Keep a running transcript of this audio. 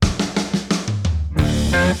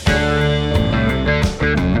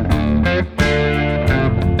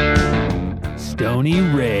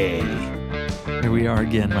Danny Ray. Here we are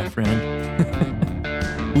again, my friend.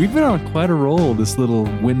 We've been on quite a roll this little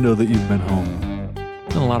window that you've been home.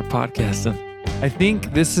 Done a lot of podcasting. I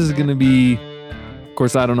think this is going to be, of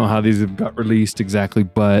course, I don't know how these have got released exactly,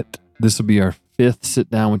 but this will be our 5th sit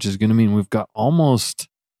down, which is going to mean we've got almost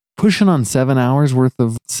pushing on 7 hours worth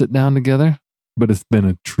of sit down together, but it's been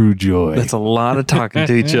a true joy. That's a lot of talking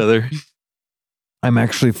to each other. I'm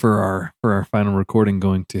actually for our final recording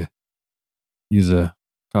going to use a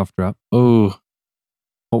cough drop. Oh,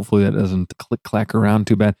 hopefully that doesn't click clack around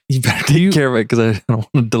too bad. You better take care of it because I don't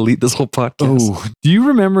want to delete this whole podcast. Oh, do you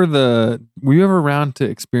remember were you ever around to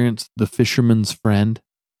experience the Fisherman's Friend?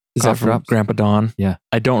 Is that from Grandpa Don? Yeah.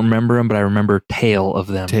 I don't remember them, but I remember tale of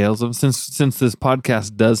them. Tales of since this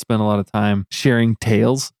podcast does spend a lot of time sharing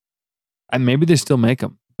tales, and maybe they still make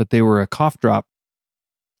them, but they were a cough drop.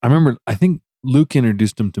 I think Luke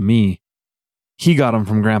introduced them to me. He got them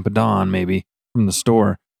from Grandpa Don, maybe from the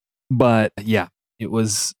store. But yeah, it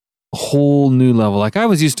was a whole new level. Like I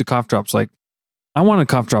was used to cough drops. Like I wanted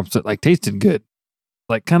cough drops that like tasted good,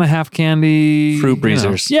 like kind of half candy Fruit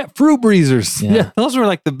breezers. Yeah, fruit breezers. Yeah. Yeah, those were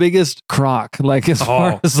like the biggest crock. Like as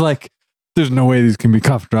far as like, there's no way these can be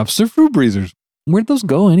cough drops. They're fruit breezers. Where'd those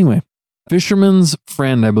go anyway? Fisherman's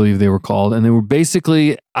Friend, I believe they were called. And they were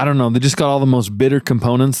basically, I don't know, they just got all the most bitter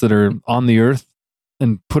components that are on the earth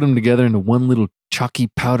and put them together into one little chalky,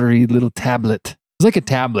 powdery little tablet. It was like a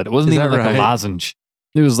tablet. It wasn't even like a lozenge.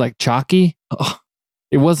 It was like chalky. Oh,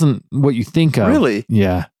 it wasn't what you think of. Really?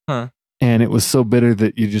 Yeah. Huh. And it was so bitter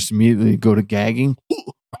that you just immediately go to gagging.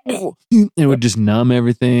 It would just numb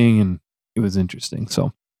everything. And it was interesting.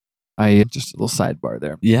 So just a little sidebar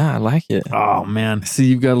there. Yeah, I like it. Oh, man. See,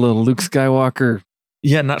 you've got a little Luke Skywalker.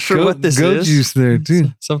 Yeah, not sure what this goat is. Juice there,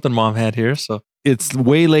 too. Something Mom had here. So it's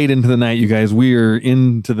way late into the night, you guys. We are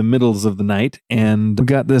into the middles of the night, and we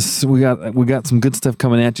got this. We got some good stuff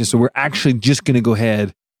coming at you. So we're actually just going to go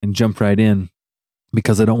ahead and jump right in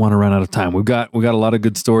because I don't want to run out of time. We got a lot of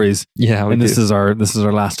good stories. Yeah, and this is our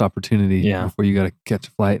last opportunity. Yeah. Before you got to catch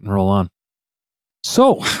a flight and roll on.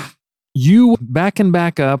 So you back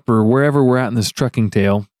up or wherever we're at in this trucking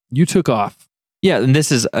tale, you took off. Yeah, and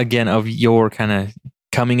this is again of your kind of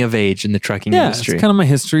coming of age in the trucking industry. It's kind of my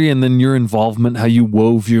history, and then your involvement, how you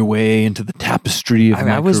wove your way into the tapestry of my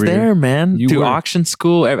career. I was there, man. You Through were. auction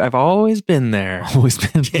school, I've always been there. Always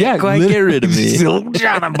been. Can't quite get rid of me.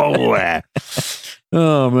 Johnny boy.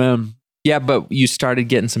 Oh man. Yeah, but you started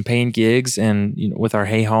getting some paying gigs, and with our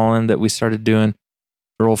hay hauling that we started doing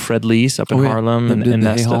for old Fred Lease up in Harlem, and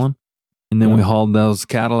that stuff. Hauling. And then we hauled those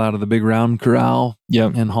cattle out of the big round corral.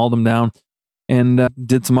 Yep. And hauled them down. And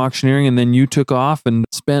did some auctioneering, and then you took off and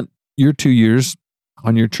spent your 2 years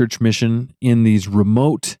on your church mission in these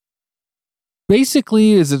remote,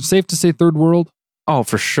 basically, is it safe to say third world? Oh,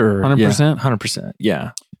 for sure. 100%? 100%.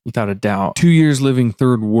 Yeah, without a doubt. 2 years living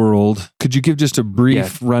third world. Could you give just a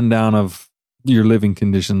brief rundown of your living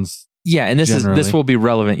conditions? Yeah, and this will be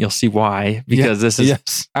relevant. You'll see why. Because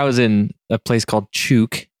I was in a place called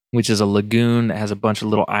Chuk, which is a lagoon that has a bunch of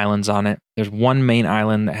little islands on it. There's one main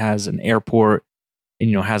island that has an airport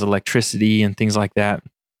and, has electricity and things like that.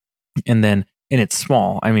 And it's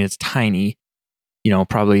small. I mean, it's tiny,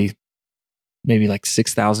 probably maybe like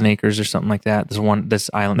 6,000 acres or something like that. This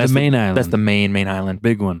island. That's the main island. That's the main island.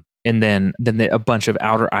 Big one. And then a bunch of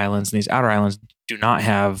outer islands. And these outer islands do not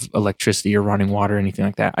have electricity or running water or anything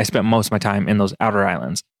like that. I spent most of my time in those outer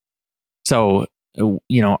islands. So,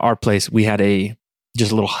 our place, we had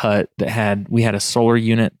just a little hut we had a solar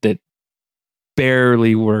unit that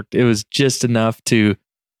barely worked. It was just enough to,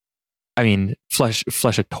 flush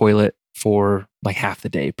a toilet for like half the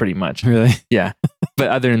day, pretty much. Really? Yeah. But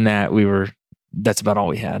other than that, that's about all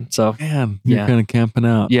we had. So, man, you're kind of camping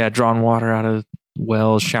out. Yeah. Drawing water out of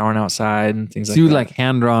wells, showering outside and things like that. So you like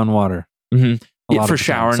hand drawn water? Mm-hmm. Yeah, for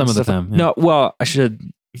showering. Some of the time. Yeah. No, well,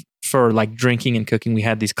 for like drinking and cooking, we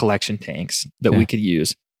had these collection tanks that we could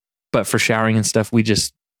use. But for showering and stuff, we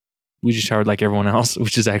just showered like everyone else,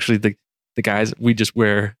 which is actually the guys. We just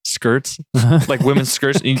wear skirts, like women's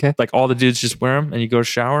skirts. Like all the dudes just wear them, and you go to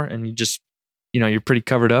shower, and you just, you're pretty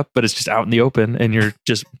covered up, but it's just out in the open, and you're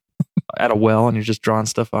just at a well, and you're just drawing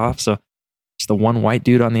stuff off. So it's the one white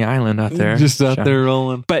dude on the island out there, just out there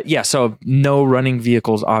rolling. But yeah, so no running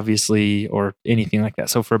vehicles, obviously, or anything like that.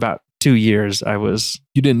 So for about 2 years,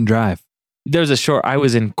 You didn't drive. I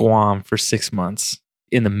was in Guam for 6 months.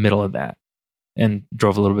 In the middle of that, and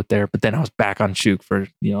drove a little bit there, but then I was back on Chuk for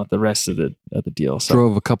the rest of the deal. So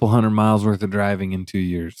drove a couple 100 miles worth of driving in 2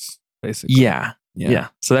 years, basically. Yeah.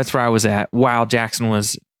 So that's where I was at while Jaxon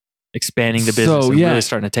was expanding the business and really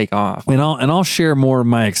starting to take off. And I'll share more of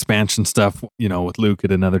my expansion stuff, with Luke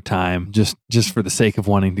at another time, just for the sake of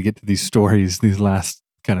wanting to get to these stories, these last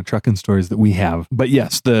kind of trucking stories that we have. But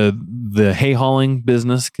yes, the hay hauling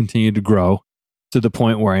business continued to grow to the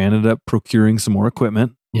point where I ended up procuring some more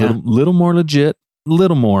equipment, little more legit,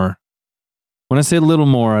 little more. When I say a little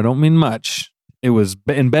more, I don't mean much. It was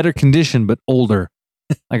in better condition, but older.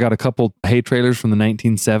 I got a couple hay trailers from the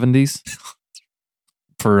 1970s.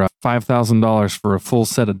 For $5,000 for a full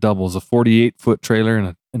set of doubles, a 48-foot trailer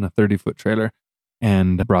and a 30-foot trailer,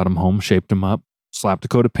 and brought them home, shaped them up, slapped a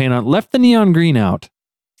coat of paint on, left the neon green out.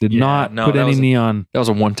 Did not put any neon. That was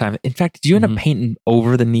a one-time. In fact, did you end up painting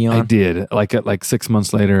over the neon? I did. Like 6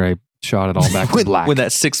 months later, I shot it all back to black. When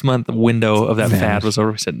that 6-month window of that fad was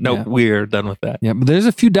over, we said, nope, we're done with that. Yeah, but there's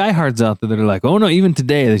a few diehards out there that are like, oh no, even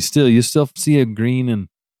today, you still see a green and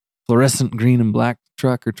fluorescent green and black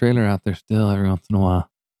truck or trailer out there still every once in a while.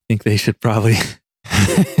 I think they should probably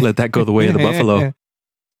let that go the way of the buffalo.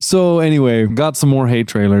 So anyway, got some more hay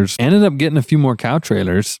trailers. Ended up getting a few more cow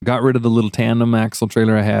trailers. Got rid of the little tandem axle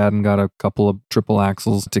trailer I had and got a couple of triple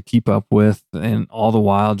axles to keep up with. And all the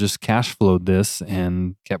while just cash flowed this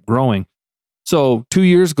and kept growing. So 2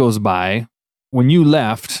 years goes by. When you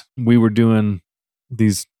left, we were doing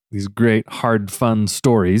these great, hard, fun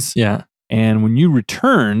stories. Yeah. And when you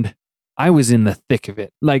returned, I was in the thick of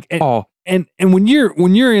it. And when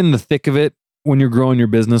you're in the thick of it, when you're growing your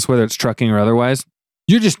business, whether it's trucking or otherwise,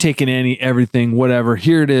 you're just taking everything, whatever.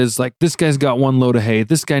 Here it is. Like, this guy's got 1 load of hay.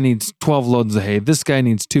 This guy needs 12 loads of hay. This guy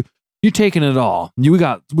needs 2. You're taking it all. We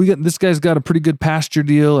got this guy's got a pretty good pasture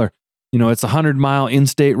deal, or it's a 100-mile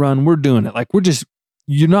in-state run. We're doing it. Like, you're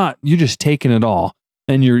just taking it all.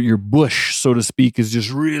 And your bush, so to speak, is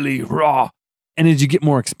just really raw. And as you get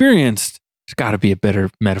more experienced, there's got to be a better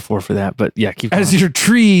metaphor for that, but yeah, keep going. As your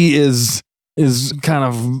tree is kind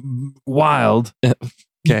of wild,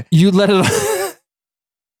 okay, you let it.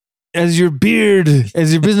 As your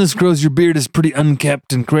business grows, your beard is pretty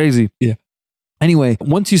unkept and crazy. Yeah. Anyway,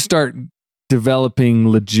 once you start developing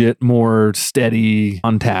legit, more steady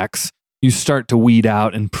contacts, you start to weed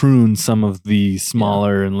out and prune some of the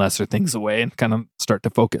smaller and lesser things away and kind of start to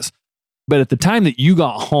focus. But at the time that you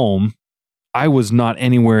got home, I was not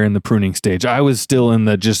anywhere in the pruning stage. I was still in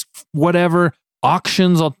the just whatever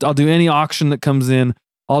auctions. I'll do any auction that comes in.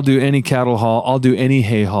 I'll do any cattle haul. I'll do any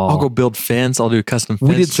hay haul. I'll go build fence. I'll do a custom fence.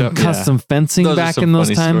 We did some custom fencing back in those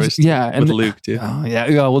times. Yeah. And with Luke too. Oh, yeah,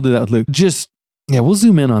 we'll do that with Luke. We'll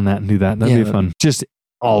zoom in on that and do that. That'd be fun. Just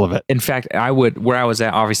all of it. In fact, where I was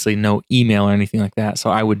at, obviously no email or anything like that. So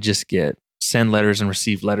I would just send letters and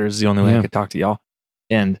receive letters. The only way I could talk to y'all.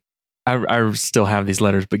 And I still have these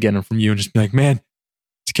letters, but getting them from you and just be like, man,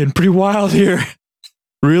 it's getting pretty wild here.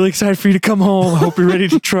 Really excited for you to come home. I hope you're ready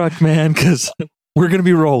to truck, man, because we're going to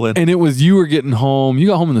be rolling. And it was, you were getting home. You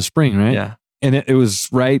got home in the spring, right? Yeah. And it was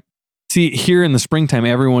right. See, here in the springtime,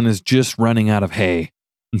 everyone is just running out of hay.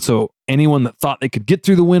 And so anyone that thought they could get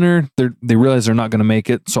through the winter, they realize they're not going to make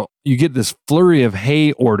it. So you get this flurry of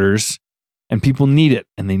hay orders and people need it,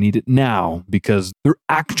 and they need it now because they're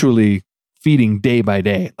actually feeding day by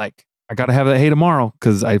day. Like, I got to have that hay tomorrow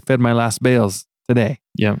because I fed my last bales today.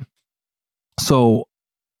 Yeah. So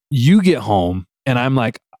you get home and I'm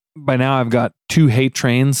like, by now I've got 2 hay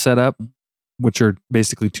trains set up, which are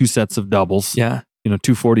basically 2 sets of doubles. Yeah. 2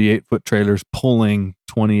 48-foot trailers pulling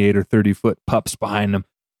 28 or 30-foot pups behind them.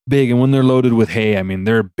 Big. And when they're loaded with hay, I mean,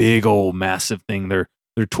 they're a big old massive thing. They're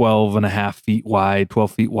 12 and a half feet wide,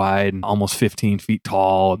 12 feet wide, and almost 15 feet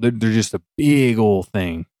tall. They're just a big old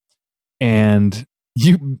thing. And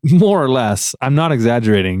you, more or less, I'm not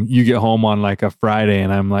exaggerating, you get home on like a Friday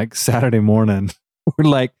and I'm like, Saturday morning, we're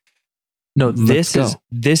like, no, this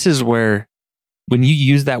is where, when you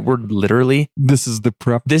use that word literally, this is the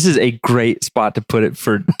prep. This is a great spot to put it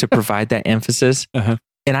to provide that emphasis. Uh-huh.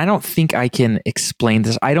 And I don't think I can explain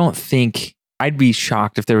this. I don't think, I'd be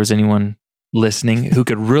shocked if there was anyone listening who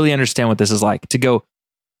could really understand what this is like, to go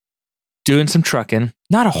doing some trucking,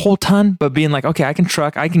 not a whole ton, but being like, okay, I can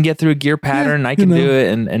truck, I can get through a gear pattern, I can do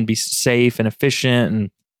it and be safe and efficient,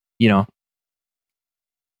 and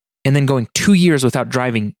and then going 2 years without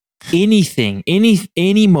driving anything,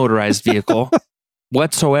 any motorized vehicle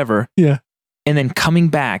whatsoever. Yeah. And then coming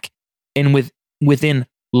back and within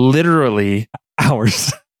literally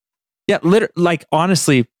hours. Yeah. Like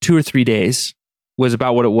honestly, 2 or 3 days was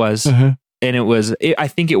about what it was. Uh-huh. And I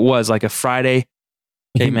think it was like a Friday.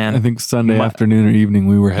 Okay, man. I think Sunday afternoon or evening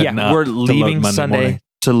we were heading out. We're leaving Sunday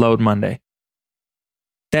to load Monday.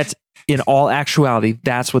 That's, in all actuality,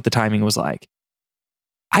 that's what the timing was like.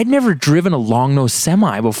 I'd never driven a long nose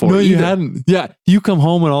semi before. No, either. you hadn't. Yeah. You come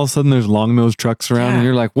home and all of a sudden there's long nose trucks around and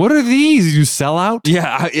you're like, what are these? You sell out?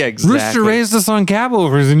 Yeah, exactly. Rooster raised us on cab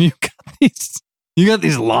overs and you got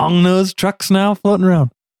these long nose trucks now floating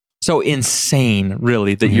around. So insane,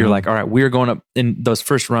 really, that you're like, all right, we're going up. And those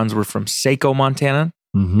first runs were from Saco, Montana.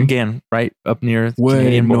 Again, right up near the way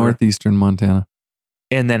Canadian border. northeastern Montana.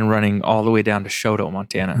 And then running all the way down to Shoto,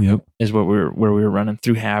 Montana. Yep. Is where we were running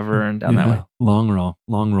through Havre and down that way. Long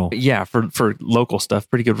roll. But yeah, for local stuff,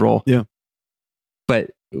 pretty good roll. Yeah.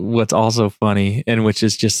 But what's also funny, and which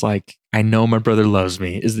is just like, I know my brother loves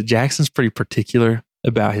me, is that Jackson's pretty particular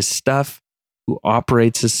about his stuff, who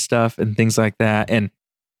operates his stuff and things like that. And,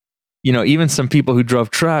 you know, even some people who drove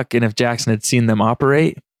truck, and if Jaxon had seen them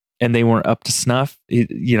operate and they weren't up to snuff,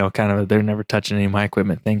 you know, kind of, they're never touching any of my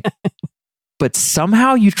equipment thing. But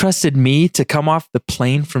somehow you trusted me to come off the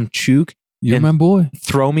plane from Chuk. You're my boy.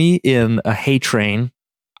 Throw me in a hay train.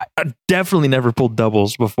 I definitely never pulled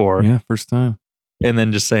doubles before. Yeah, first time. And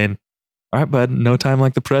then just saying, all right, bud, no time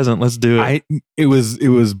like the present. Let's do it. It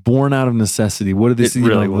was born out of necessity. What did they say?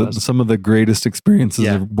 Really was. Some of the greatest experiences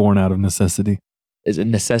are born out of necessity. Is it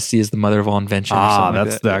necessity is the mother of all invention?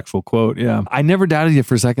 That's the actual quote. Yeah. I never doubted you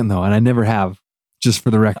for a second though. And I never have. Just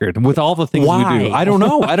for the record, with all the things we do, I don't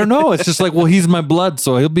know. It's just like, well, he's my blood,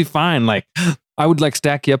 so he'll be fine. Like, I would like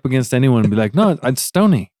stack you up against anyone and be like, no, it's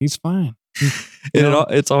Stoney. He's fine.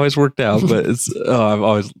 It's always worked out, but I've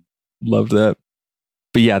always loved that.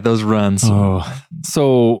 But yeah, those runs.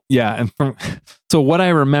 So what I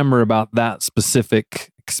remember about that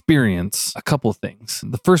specific experience, a couple things.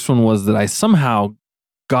 The first one was that I somehow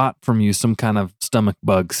got from you some kind of stomach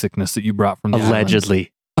bug sickness that you brought from the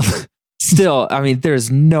allegedly. Still, I mean,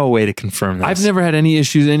 there's no way to confirm this. I've never had any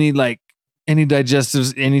issues, any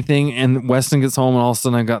digestives, anything. And Weston gets home and all of a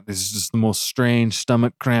sudden I got this just the most strange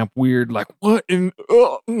stomach cramp, weird, like what in,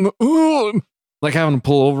 like having to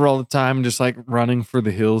pull over all the time, just like running for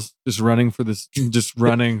the hills, just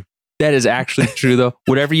running. That is actually true though.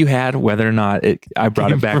 Whatever you had, whether or not I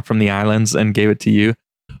brought it back from the islands and gave it to you,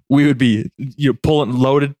 we would be pulling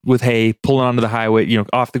loaded with hay, pulling onto the highway,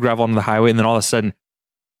 off the gravel onto the highway, and then all of a sudden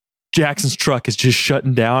Jackson's truck is just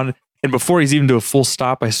shutting down, and before he's even to a full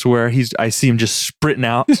stop, I swear I see him just sprinting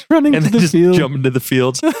out, just running and to then the just field. jumping to the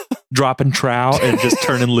fields, dropping trout, and just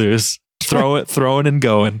turning loose, throwing and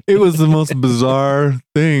going. It was the most bizarre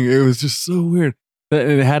thing. It was just so weird.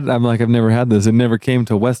 I'm like, I've never had this. It never came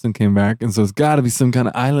till Weston came back, and so it's got to be some kind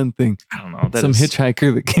of island thing. I don't know. Some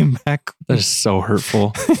hitchhiker that came back. That is so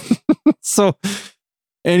hurtful. So.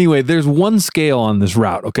 Anyway, there's one scale on this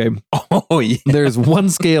route, okay? Oh, yeah. There's one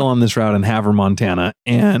scale on this route in Havre, Montana,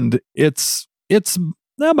 and it's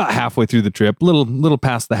about halfway through the trip, little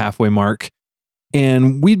past the halfway mark.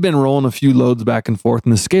 And we'd been rolling a few loads back and forth,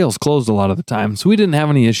 and the scale's closed a lot of the time, so we didn't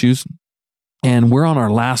have any issues. And we're on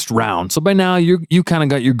our last round. So by now, you kind of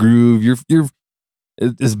got your groove. You're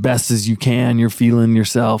as best as you can. You're feeling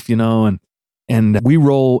yourself, and we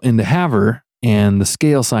roll into Havre, and the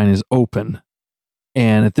scale sign is open.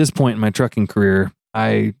 And at this point in my trucking career,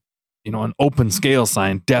 an open scale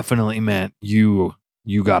sign definitely meant you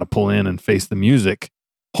got to pull in and face the music.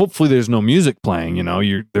 Hopefully there's no music playing,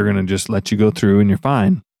 they're going to just let you go through and you're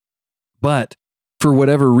fine. But for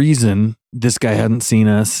whatever reason, this guy hadn't seen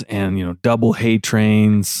us and, double hay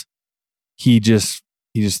trains. He just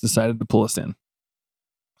decided to pull us in.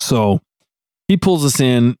 So he pulls us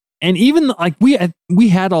in. And even like we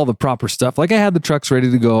had all the proper stuff. Like I had the trucks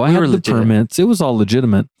ready to go. I had the permits. It was all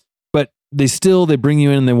legitimate. But they bring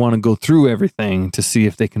you in and they want to go through everything to see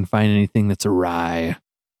if they can find anything that's awry.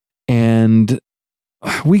 And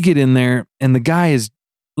we get in there and the guy is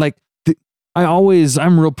like,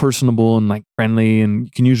 I'm real personable and like friendly and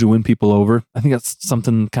you can usually win people over. I think that's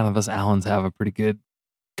something kind of us Allens have a pretty good,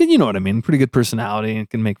 you know what I mean? Pretty good personality and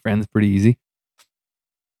can make friends pretty easy.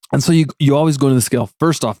 And so you always go to the scale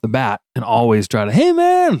first off the bat and always try to, hey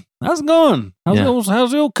man, how's it going?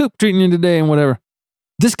 How's the old cook treating you today and whatever.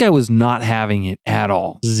 This guy was not having it at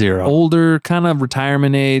all. Zero. Older, kind of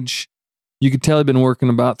retirement age. You could tell he'd been working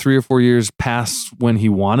about 3 or 4 years past when he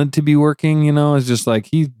wanted to be working, It's just like,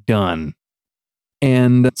 he's done.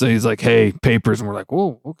 And so he's like, hey, papers. And we're like,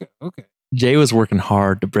 whoa, okay. Jay was working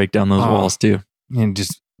hard to break down those walls too. And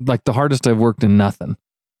just like the hardest I've worked in nothing.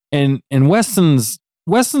 And Weston's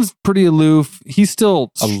pretty aloof. He's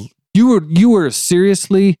still, you were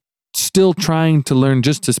seriously still trying to learn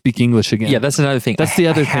just to speak English again. Yeah, that's another thing. That's the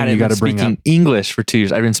other thing you got to bring up. Speaking English for 2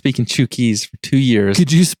 years. I've been speaking Chukese for 2 years.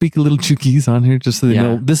 Could you speak a little Chukese on here just so they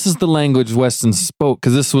know? This is the language Weston spoke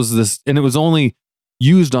because this, and it was only,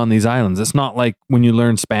 used on these islands. It's not like when you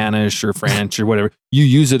learn Spanish or French or whatever, you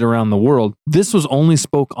use it around the world. This was only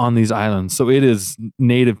spoke on these islands. So it is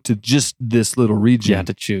native to just this little region. Yeah,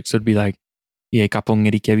 to Chuk. So it'd be like, "Ie kapong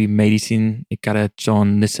ngeri kebi medicine ikara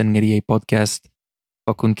chon listen ngeri a podcast.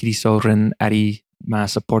 Pakun kiri soren ari ma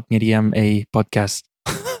support ngeri am a podcast."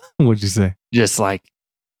 What'd you say? Just like,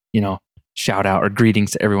 shout out or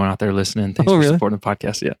greetings to everyone out there listening. Thanks for supporting the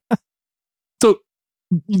podcast. Yeah. So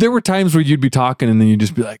there were times where you'd be talking and then you'd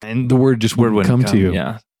just be like, and the word just wouldn't come to you.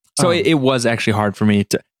 Yeah. So it was actually hard for me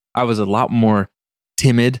I was a lot more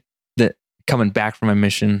timid that coming back from my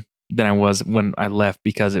mission than I was when I left,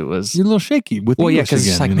 because it was... You're a little shaky with English again. Because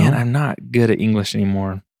it's like, man, I'm not good at English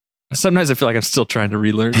anymore. Sometimes I feel like I'm still trying to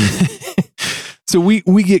relearn. So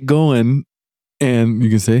we get going. And you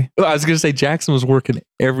can say? Well, I was going to say Jaxon was working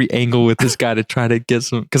every angle with this guy to try to get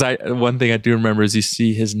some, because one thing I do remember is you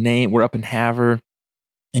see his name. We're up in Havre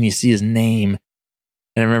and you see his name.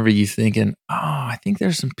 And I remember you thinking, I think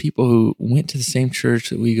there's some people who went to the same church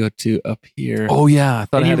that we go to up here. Oh yeah. I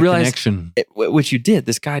thought I had a connection. Which you did.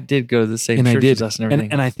 This guy did go to the same church as us and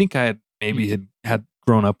everything. And I think I had maybe had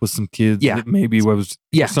grown up with some kids. Yeah. That maybe was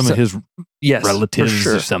some of his relatives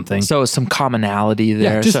or something. So some commonality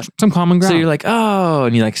there. Yeah, just some common ground. So you're like,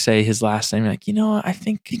 and you like say his last name. You're like, I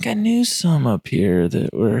think I knew some up here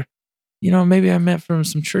that were, maybe I met from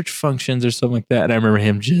some church functions or something like that. And I remember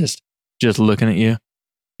him just looking at you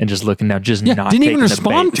and just looking down, not didn't even taking the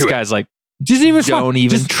respond bait. to This it. guy's like, don't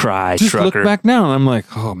even try, just trucker. Look back now, and I'm like,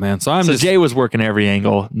 oh man. So Jay was working every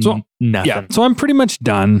angle. So, nothing. Yeah. So I'm pretty much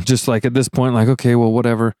done. Just like at this point, like, okay, well,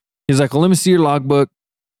 whatever. He's like, well, let me see your logbook.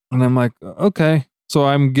 And I'm like, okay. So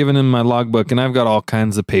I'm giving him my logbook, and I've got all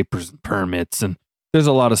kinds of papers and permits, and there's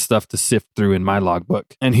a lot of stuff to sift through in my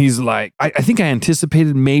logbook. And he's like, I think I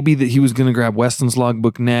anticipated maybe that he was going to grab Weston's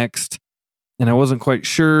logbook next. And I wasn't quite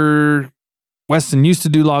sure. Weston used to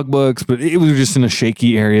do logbooks, but it was just in a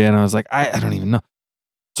shaky area. And I was like, I don't even know.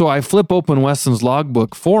 So I flip open Weston's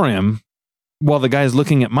logbook for him while the guy's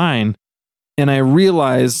looking at mine. And I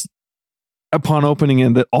realize upon opening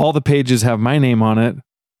it that all the pages have my name on it,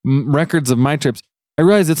 records of my trips. I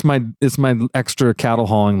realize it's my extra cattle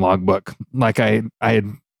hauling logbook. Like I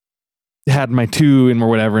had my 2 and or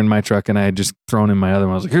whatever in my truck, and I had just thrown in my other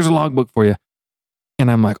one. I was like, here's a logbook for you. And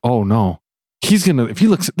I'm like, oh no. If he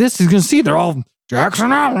looks at this, he's going to see they're all Jaxon,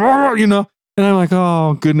 And I'm like,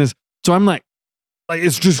 oh goodness. So I'm like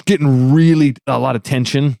it's just getting really a lot of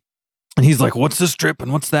tension. And he's like, what's this trip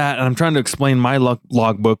and what's that? And I'm trying to explain my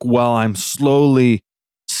logbook while I'm slowly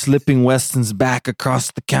slipping Weston's back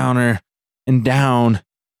across the counter and down.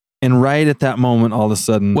 And right at that moment, all of a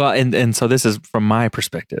sudden. Well, and so this is from my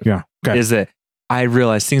perspective. Yeah. Okay. Is that I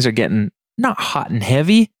realize things are getting not hot and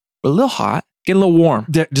heavy, but a little hot. Getting a little warm.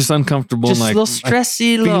 Just uncomfortable. Just and a little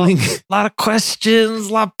stressy, a lot of questions,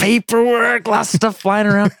 a lot of paperwork, a lot of stuff flying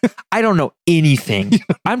around. I don't know anything.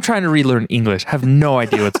 I'm trying to relearn English. I have no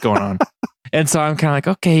idea what's going on. And so I'm kind of like,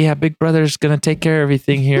 okay, yeah, big brother's going to take care of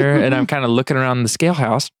everything here. And I'm kind of looking around the scale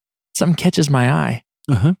house. Something catches my eye,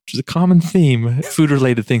 which is a common theme.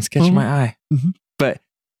 Food-related things catch my eye. Mm-hmm. But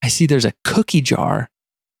I see there's a cookie jar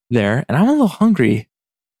there, and I'm a little hungry.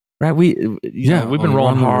 Right, we've been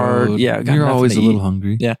rolling hard. Road. Yeah, you're always a little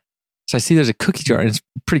hungry. Yeah, so I see there's a cookie jar, and it's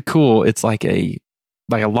pretty cool. It's like a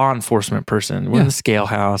law enforcement person. We're in the scale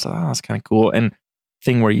house. Oh, that's kind of cool. And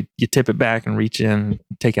thing where you tip it back and reach in,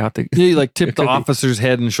 take out the you like tip the officer's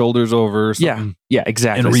head and shoulders over. Or something. Yeah,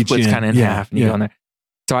 exactly. And splits kind of in half, and you go in there.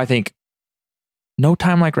 So I think no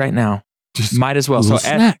time like right now. Just might as well. So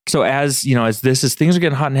as things are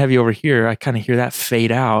getting hot and heavy over here, I kind of hear that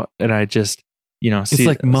fade out, and I just. It's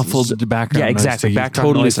like muffled background. Yeah, exactly. Noise, so background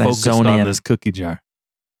totally noise, focused zone on in this cookie jar.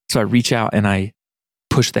 So I reach out and I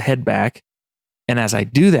push the head back. And as I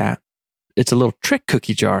do that, it's a little trick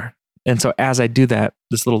cookie jar. And so as I do that,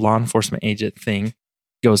 this little law enforcement agent thing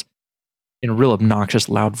goes in a real obnoxious,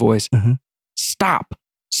 loud voice. Stop.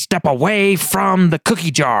 Step away from the cookie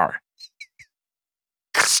jar.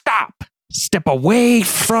 Stop. Step away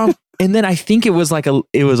from. And then I think it was a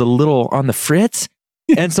little on the fritz.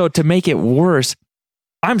 And so to make it worse,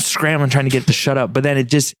 I'm scrambling trying to get it to shut up, but then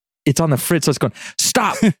it's on the fritz, so it's going,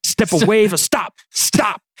 stop, step away from, stop,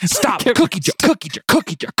 cookie jar,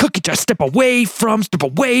 step away from the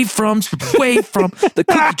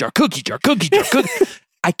cookie jar.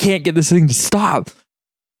 I can't get this thing to stop.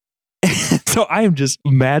 So I am just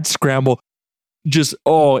mad scramble. Just,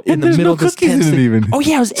 in the middle of this tense thing. Oh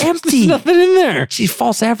yeah, it was empty. There's nothing in there. She's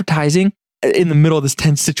false advertising. In the middle of this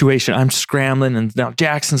tense situation, I'm scrambling, and now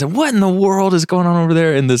Jaxon said, what in the world is going on over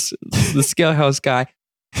there? And the scale house guy,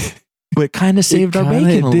 but it kind of saved our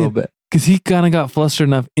bacon a little bit. because he kind of got flustered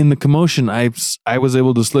enough in the commotion. I was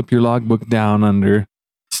able to slip your logbook down under,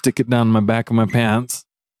 stick it down my back of my pants.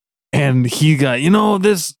 And he got,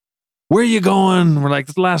 this, where are you going? We're like,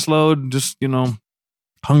 this last load, just,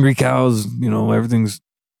 hungry cows, everything's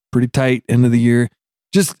pretty tight end of the year.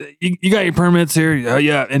 Just, you got your permits here? Oh,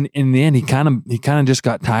 yeah. And in the end, he kind of just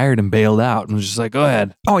got tired and bailed out and was just like, go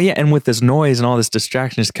ahead. Oh, yeah. And with this noise and all this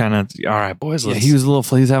distraction, it's kind of, all right, boys. Yeah, he was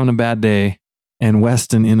he was having a bad day. And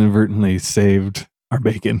Weston inadvertently saved our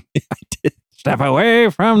bacon. I did. Step away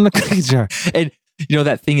from the cookie jar. And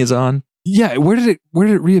that thing is on. Yeah. Where did it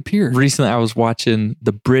reappear? Recently, I was watching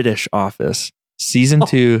The British Office, season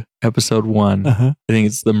 2, episode 1. Uh-huh. I think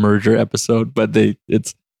it's the merger episode, but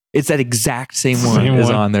it's that exact same one is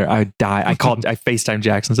on there. I die. I FaceTime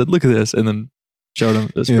Jackson, said, look at this, and then showed him.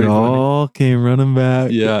 It all came running back.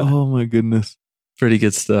 Yeah. Oh my goodness. Pretty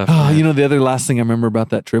good stuff. Oh, the other last thing I remember about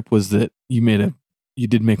that trip was that you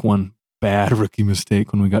did make one bad rookie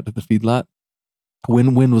mistake when we got to the feedlot.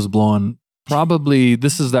 Wind was blowing. Probably,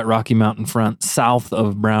 this is that Rocky Mountain front south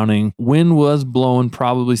of Browning. Wind was blowing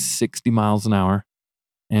probably 60 miles an hour,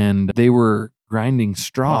 and they were grinding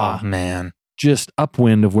straw. Oh, man. Just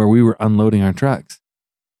upwind of where we were unloading our trucks.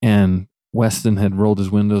 And Weston had rolled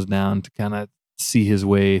his windows down to kind of see his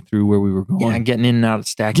way through where we were going. Yeah, getting in and out of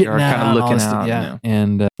stackyard, kind of looking out. Yeah.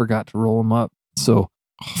 And forgot to roll them up. So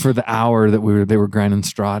for the hour that they were grinding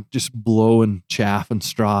straw, just blowing chaff and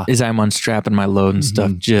straw. As I'm unstrapping my load and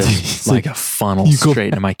stuff, just like a funnel straight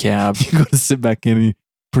into my cab. You go to sit back in and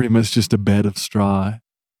pretty much just a bed of straw.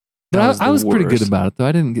 But I was pretty good about it, though.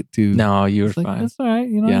 I didn't get too... No, you were fine. That's all right.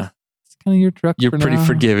 Yeah. It's kind of your truck. You're pretty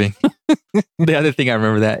forgiving. The other thing I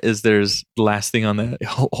remember that is there's the last thing on the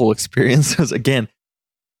whole experience was, again,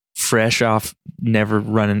 fresh off, never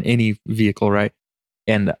running any vehicle, right?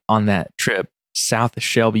 And on that trip, south of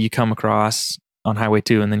Shelby, you come across on Highway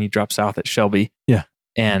 2 and then you drop south at Shelby. Yeah.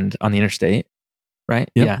 And on the interstate, right?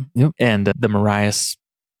 Yep, yeah. Yep. And the Marias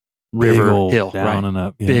River Hill, down right? And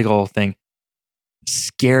up. Yeah. Big old thing.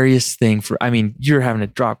 Scariest thing you're having to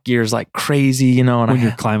drop gears like crazy, and when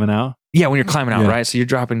you're climbing out. Yeah, when you're climbing out, right? So you're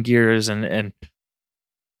dropping gears and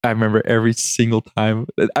I remember every single time.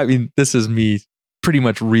 This is me pretty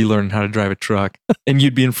much relearning how to drive a truck. And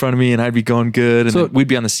you'd be in front of me and I'd be going good, and we'd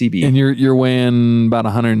be on the CB. And you're weighing about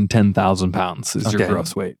 110,000 pounds is your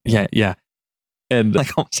gross weight. Yeah. And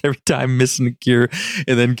like almost every time missing a gear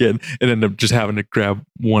and then end up just having to grab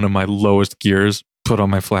one of my lowest gears, put on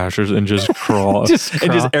my flashers and just crawl. And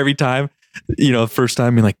just every time, first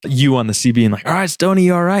time being like, you on the CB and like, all right, Stoney,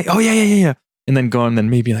 you all right? Oh, yeah. And then going, then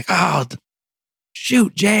maybe like, oh,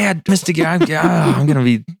 shoot, Jay, I missed a gear. I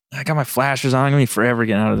got my flashers on. I'm going to be forever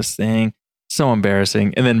getting out of this thing. So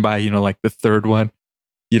embarrassing. And then by, like the third one,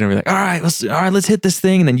 be like, all right, let's hit this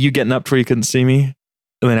thing. And then you getting up to where you couldn't see me.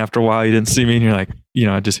 And then after a while, you didn't see me, and you're like,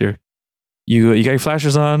 I just hear, you got your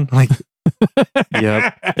flashers on? I'm like,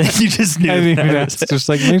 yep. And you just knew. That's just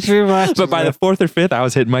like, make sure your flashers. But by the fourth or fifth, I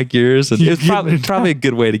was hitting my gears, and it was probably a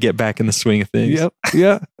good way to get back in the swing of things. Yep.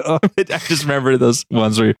 Yeah. I just remember those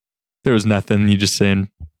ones where there was nothing. You just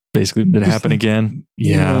saying, basically, did it happen again?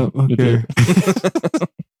 Yeah. Okay.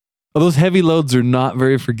 Well, those heavy loads are not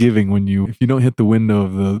very forgiving if you don't hit the window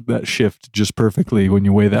of that shift just perfectly when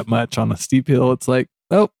you weigh that much on a steep hill. It's like,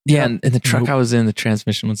 oh. Yeah, and the truck I was in, the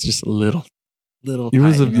transmission was just a little. It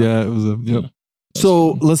was yep.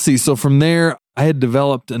 So let's see. So from there, I had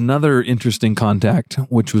developed another interesting contact,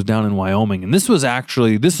 which was down in Wyoming. And this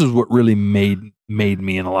is what really made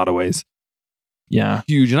me in a lot of ways. Yeah.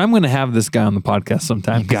 Huge. And I'm going to have this guy on the podcast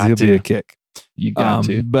sometime because he'll be a kick. You got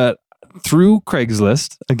to. But through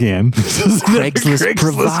Craigslist again. Craigslist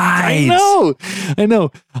provides. I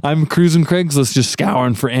know. I'm cruising Craigslist, just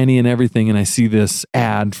scouring for any and everything, and I see this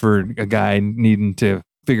ad for a guy needing to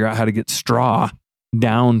figure out how to get straw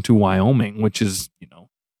down to Wyoming, which is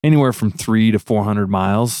anywhere from 300 to 400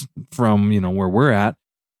 miles from where we're at,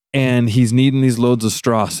 and he's needing these loads of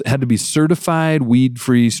straw. It had to be certified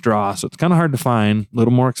weed-free straw, so it's kind of hard to find, a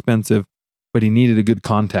little more expensive, but he needed a good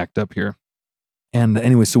contact up here. And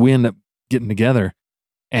anyway, so we end up getting together,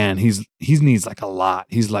 and he needs like a lot.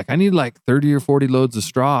 He's like, I need like 30 or 40 loads of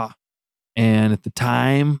straw. And at the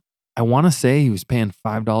time, I want to say he was paying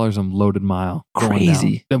 $5 a loaded mile.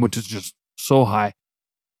 Crazy. Which is just so high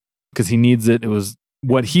because he needs it. It was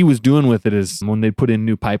what he was doing with it is when they put in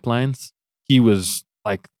new pipelines, he was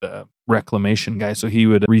like the reclamation guy. So he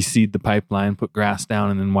would reseed the pipeline, put grass down.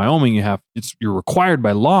 And in Wyoming, you're required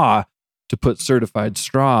by law to put certified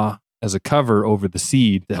straw as a cover over the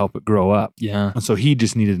seed to help it grow up. Yeah. And so he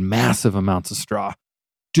just needed massive amounts of straw.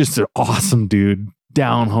 Just an awesome dude.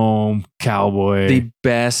 down home cowboy. The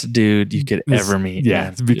best dude you could ever meet. Yeah,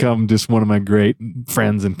 it's become just one of my great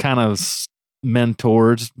friends and kind of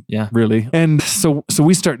mentors. Yeah. Really. And so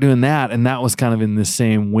we start doing that. And that was kind of in the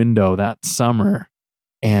same window that summer.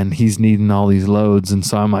 And he's needing all these loads. And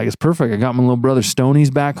so I'm like, it's perfect. I got my little brother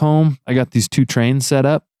Stoney's back home. I got these 2 trains set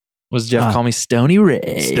up. Was Jeff call me Stony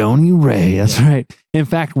Ray? Stony Ray, that's right. In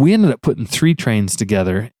fact, we ended up putting 3 trains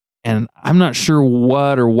together. And I'm not sure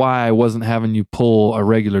what or why I wasn't having you pull a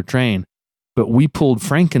regular train. But we pulled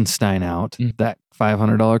Frankenstein out, that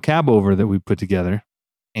 $500 cab over that we put together.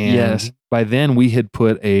 And by then we had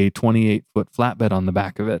put a 28-foot flatbed on the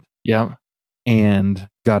back of it. Yeah. And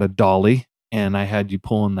got a dolly. And I had you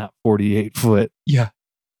pulling that 48-foot. Yeah.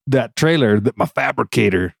 That trailer, that my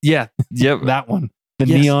fabricator. Yeah. Yep. That one. The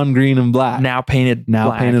neon green and black. Now painted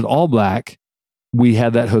all black. We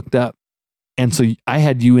had that hooked up. And so I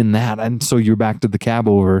had you in that. And so you're back to the cab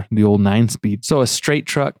over, the old 9-speed. So a straight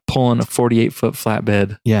truck pulling a 48-foot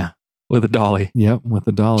flatbed. Yeah. With a dolly. Yep. With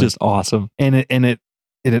a dolly. Just awesome. And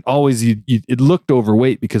it always, it looked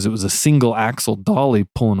overweight because it was a single axle dolly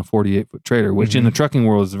pulling a 48-foot trailer, which in the trucking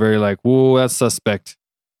world is very like, whoa, that's suspect.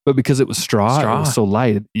 But because it was straw. It was so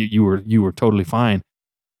light, you were totally fine.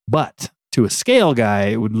 But to a scale guy,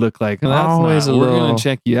 it would look like, we're going to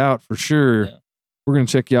check you out for sure. Yeah. We're going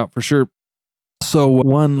to check you out for sure. So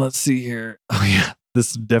let's see here. Oh yeah,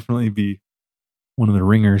 this would definitely be one of the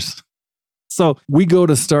ringers. So we go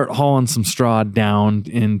to start hauling some straw down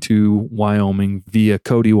into Wyoming via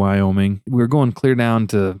Cody, Wyoming. We were going clear down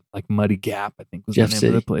to like Muddy Gap, I think was the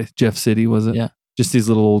name of the place. Jeff City, was it? Yeah. Just these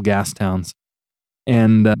little old gas towns.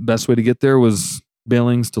 And the best way to get there was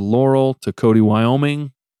Billings to Laurel to Cody,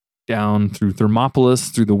 Wyoming, down through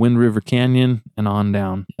Thermopolis, through the Wind River Canyon, and on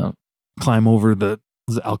down. Yep. Climb over the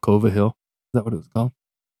Alcova Hill. Is that what it was called?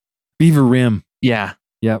 Beaver Rim. Yeah.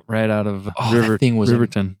 Yep, right out of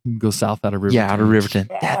Riverton. Go south out of Riverton. Yeah, out of Riverton.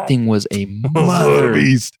 That thing was a mother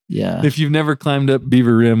beast. Yeah. If you've never climbed up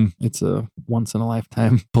Beaver Rim, it's a once in a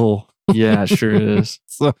lifetime pull. Yeah, it sure is.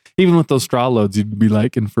 So even with those straw loads, you'd be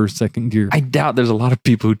like in first, second gear. I doubt there's a lot of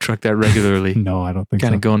people who truck that regularly. No, I don't think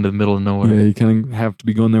kind of go into the middle of nowhere. Yeah, you kind of have to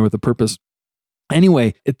be going there with a purpose.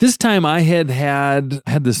 Anyway, at this time, I had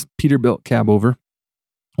this Peterbilt cab over,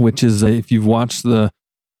 which is if you've watched the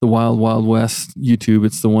Wild Wild West YouTube,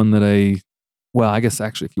 it's the one that I guess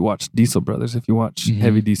actually if you watch Diesel Brothers, if you watch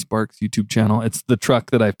Heavy D Sparks YouTube channel, it's the truck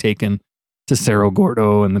that I've taken to Cerro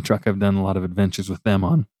Gordo and the truck I've done a lot of adventures with them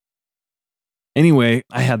on. Anyway,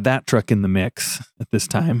 I had that truck in the mix at this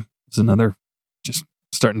time. It's another, just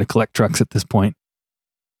starting to collect trucks at this point.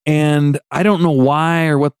 And I don't know why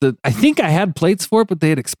or I think I had plates for it, but they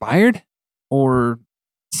had expired or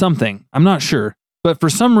something. I'm not sure. But for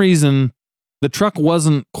some reason, the truck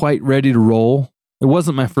wasn't quite ready to roll. It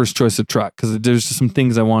wasn't my first choice of truck because there's just some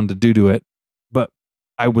things I wanted to do to it, but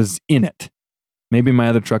I was in it. Maybe my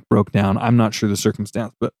other truck broke down. I'm not sure the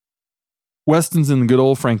circumstance, but Weston's in the good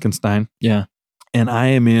old Frankenstein. Yeah. And I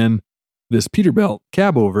am in this Peterbilt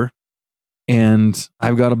cab over, and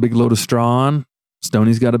I've got a big load of straw on.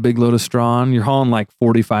 Stoney's got a big load of straw on. You're hauling like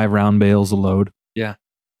 45 round bales a load. Yeah.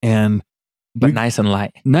 But nice and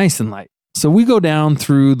light. Nice and light. So we go down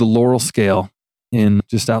through the Laurel Scale in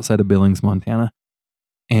just outside of Billings, Montana.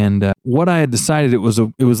 And what I had decided it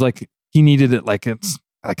was like he needed it like it's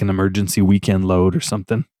like an emergency weekend load or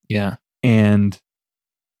something. Yeah. And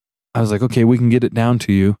I was like, okay, we can get it down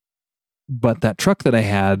to you. But that truck that I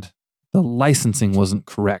had, the licensing wasn't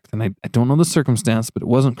correct. And I don't know the circumstance, but it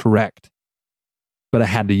wasn't correct. But I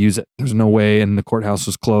had to use it. There's no way. And the courthouse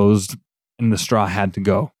was closed and the straw had to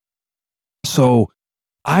go. So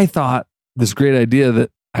I thought this great idea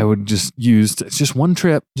that I would just use, it's just one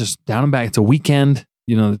trip, just down and back. It's a weekend,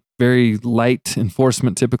 very light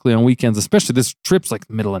enforcement typically on weekends, especially this trip's like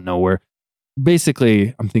the middle of nowhere.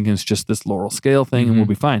 Basically, I'm thinking it's just this Laurel Scale thing and we'll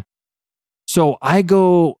be fine. So I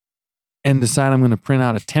go and decide I'm going to print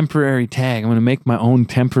out a temporary tag. I'm going to make my own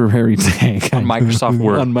temporary tag. On Microsoft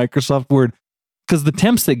Word. On Microsoft Word. Because the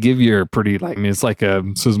temps they give you are pretty it's like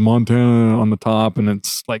it says Montana on the top and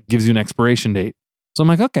it's like gives you an expiration date. So I'm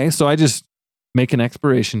like, okay. So I just make an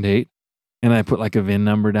expiration date and I put like a VIN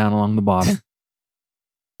number down along the bottom.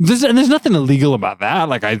 And there's nothing illegal about that.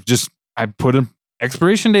 Like I put an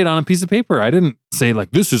expiration date on a piece of paper. I didn't say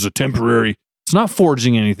like, this is a temporary, it's not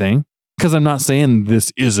forging anything because I'm not saying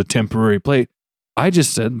this is a temporary plate. I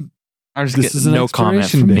just said, this is no comment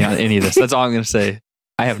from me on any of this. That's all I'm going to say.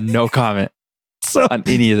 I have no comment on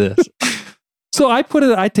any of this. So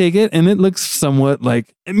I take it and it looks somewhat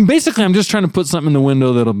like, basically I'm just trying to put something in the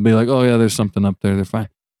window that'll be like, oh yeah, there's something up there. They're fine.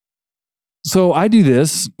 So I do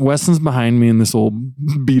this. Weston's behind me in this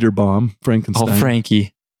old beater bomb, Frankenstein. Oh,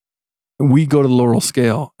 Frankie. We go to Laurel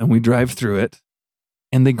Scale and we drive through it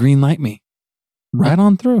and they green light me right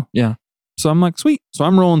on through. Yeah. So I'm like, sweet. So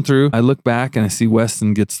I'm rolling through. I look back and I see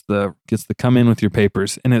Weston gets the come in with your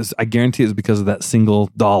papers. And I guarantee it's because of that single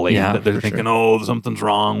dolly that they're thinking, oh, something's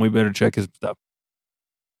wrong. We better check his stuff.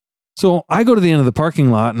 So I go to the end of the parking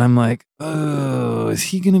lot and I'm like, oh, does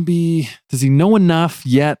he know enough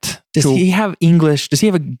yet? Does he have English? Does he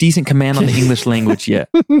have a decent command on the English language yet?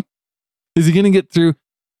 Is he going to get through?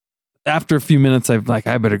 After a few minutes, I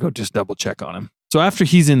better go just double check on him. So after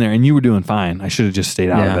he's in there and you were doing fine, I should have just stayed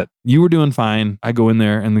out of it. You were doing fine. I go in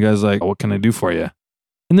there and the guy's like, oh, what can I do for you?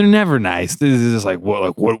 And they're never nice. This is just like,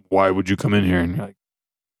 what, why would you come in here? And you're like,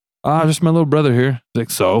 just my little brother here. He's like,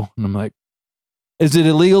 so? And I'm like, is it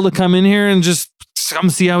illegal to come in here and just come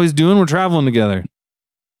see how he's doing? We're traveling together.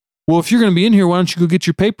 Well, if you're going to be in here, why don't you go get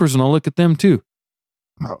your papers and I'll look at them too?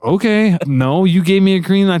 Okay. No, you gave me a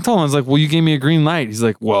green light. I told him, I was like, well, you gave me a green light. He's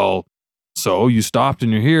like, well, so you stopped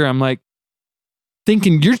and you're here. I'm like,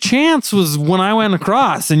 thinking your chance was when I went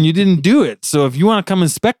across and you didn't do it. So if you want to come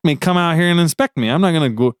inspect me, come out here and inspect me. I'm not going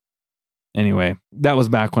to go. Anyway, that was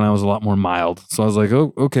back when I was a lot more mild. So I was like,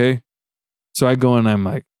 oh, okay. So I go and I'm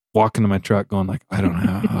like walking to my truck going like, I don't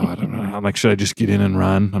know. I'm like, should I just get in and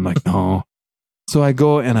run? I'm like, no. So I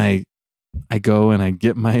go and I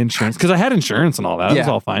get my insurance because I had insurance and all that. It was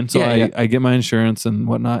all fine. So I get my insurance and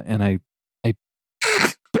whatnot. And I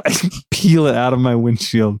peel it out of my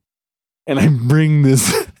windshield. And I bring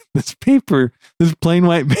this paper, this plain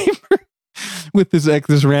white paper with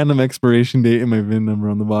this random expiration date and my VIN number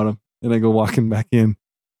on the bottom. And I go walking back in.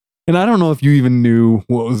 And I don't know if you even knew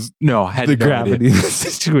what was the gravity of the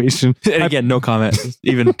situation. And again, no comment,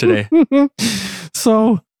 even today.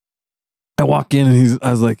 So I walk in and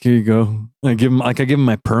I was like, here you go. And I give him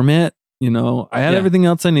my permit. I had everything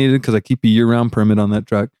else I needed because I keep a year-round permit on that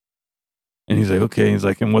truck. And he's like, okay. He's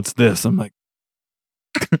like, and what's this? I'm like,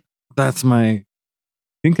 I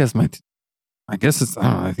guess it's,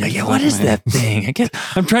 I don't know. What is that thing? I guess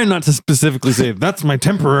I'm trying not to specifically say that's my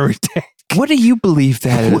temporary tank. What do you believe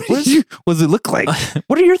that is? What does it look like?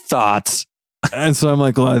 What are your thoughts? And so I'm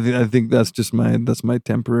like, well, I think that's just that's my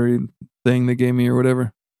temporary thing they gave me or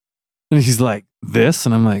whatever. And he's like, this?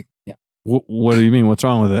 And I'm like, yeah. What do you mean? What's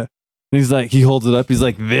wrong with it? And he's like, he holds it up. He's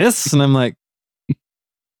like, this? And I'm like,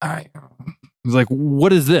 all right. He's like,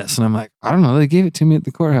 what is this? And I'm like, I don't know. They gave it to me at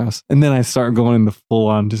the courthouse. And then I start going into full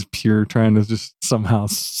on just pure trying to just somehow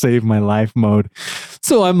save my life mode.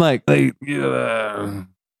 So I'm like, I went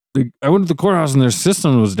to the courthouse and their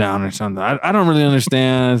system was down or something. I don't really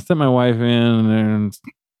understand. I sent my wife in and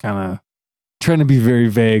kind of trying to be very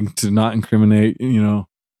vague to not incriminate,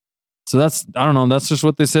 So I don't know. That's just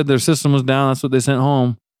what they said. Their system was down. That's what they sent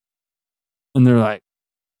home. And they're like,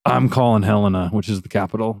 I'm calling Helena, which is the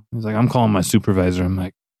capital. He's like, I'm calling my supervisor. I'm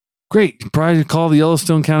like, great. Probably call the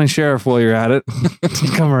Yellowstone County Sheriff while you're at it.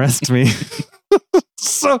 Come arrest me.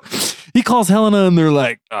 So he calls Helena and they're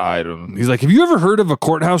like, I don't know. He's like, have you ever heard of a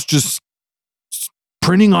courthouse just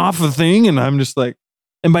printing off a thing? And I'm just like,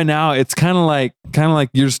 and by now it's kind of like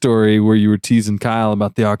your story where you were teasing Kyle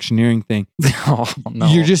about the auctioneering thing. Oh, no.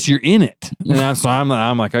 You're in it. And so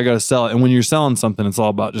I'm like, I got to sell it. And when you're selling something, it's all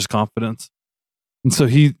about just confidence. And so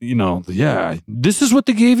he, this is what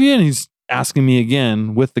they gave you. And he's asking me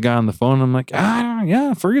again with the guy on the phone. I'm like,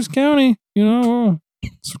 yeah, Fergus County,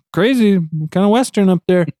 it's crazy, kind of Western up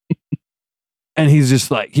there. And he's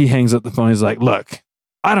just like, he hangs up the phone. He's like, look,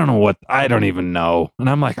 I don't even know.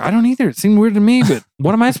 And I'm like, I don't either. It seemed weird to me, but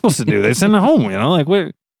what am I supposed to do? They send it home, like,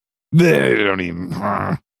 what? They don't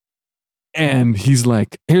even. And he's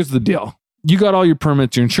like, here's the deal. You got all your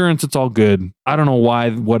permits, your insurance, it's all good. I don't know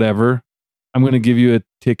why, whatever. I'm going to give you a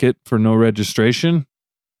ticket for no registration,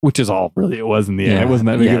 which is all really it was in the end. It wasn't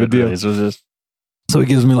that big of a deal. Really So he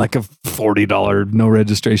gives me like a $40 no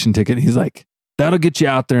registration ticket. He's like, that'll get you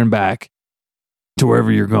out there and back to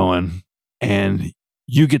wherever you're going. And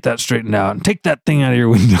you get that straightened out and take that thing out of your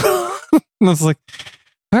window. And I was like,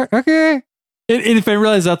 okay. And if I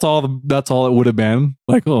realized that's all it would have been,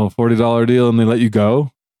 like, $40 deal and they let you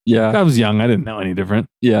go. Yeah. I was young. I didn't know any different.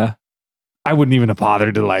 Yeah. I wouldn't even have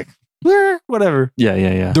bothered to whatever.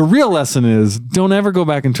 Yeah. The real lesson is don't ever go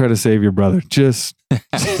back and try to save your brother. Just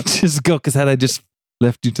go. Because had I just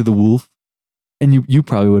left you to the wolf and you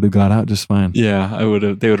probably would have got out just fine. Yeah, I would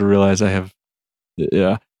have. They would have realized I have.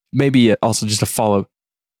 Yeah. Maybe also just a follow.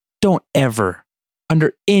 Don't ever,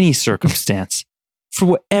 under any circumstance, for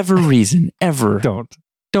whatever reason, ever.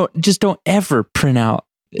 Don't ever print out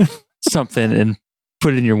something and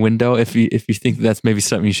put it in your window if you think that's maybe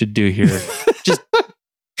something you should do here. Just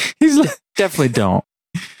he's like, Definitely don't.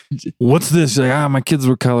 What's this? Like, my kids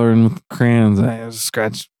were coloring with crayons. I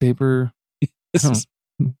scratched paper.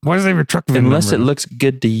 Why does they have a truck VIN Unless number? it looks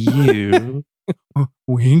good to you.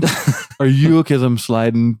 Wink. Are you okay as I'm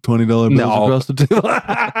sliding $20 bills across the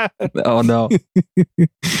table? Oh, no.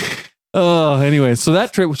 Oh, anyway, so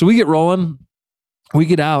that trip, so we get rolling. We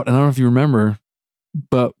get out, and I don't know if you remember,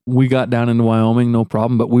 but we got down into Wyoming, no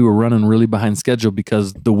problem, but we were running really behind schedule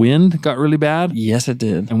because the wind got really bad. Yes, it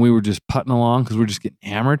did. And we were just putting along because we were just getting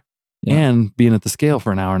hammered. Yeah. And being at the scale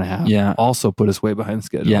for an hour and a half also put us way behind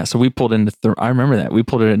schedule. Yeah, so we pulled into, I remember that. We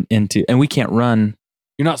pulled it into, and we can't run.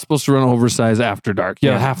 You're not supposed to run oversized after dark. You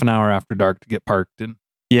have half an hour after dark to get parked in.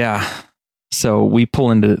 Yeah. So we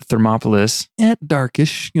pull into Thermopolis. At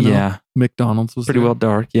darkish, McDonald's was pretty well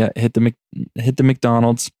dark. Yeah, hit the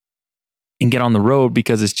McDonald's and get on the road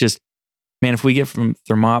because it's just, man, if we get from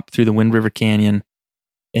Thermop through the Wind River Canyon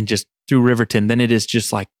and just through Riverton, then it is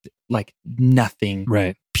just like nothing.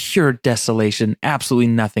 Right. Pure desolation, absolutely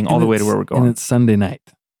nothing all the way to where we're going. And it's Sunday night.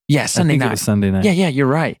 Yeah, Sunday night. It was Sunday night. Yeah, you're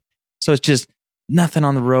right. So it's just nothing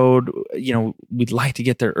on the road. We'd like to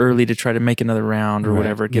get there early to try to make another round or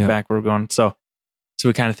whatever, get back where we're going. So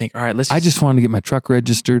we kind of think, all right, let's. I just wanted to get my truck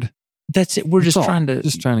registered. That's it. We're just trying to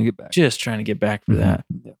get back. Just trying to get back for that.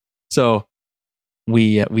 Yeah. So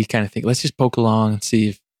we kind of think, let's just poke along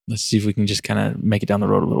and let's see if we can just kind of make it down the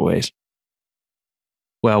road a little ways.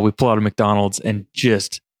 Well, we pull out of McDonald's and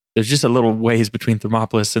there's just a little ways between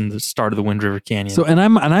Thermopolis and the start of the Wind River Canyon. So, and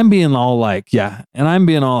I'm being all like,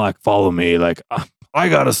 follow me. Like, I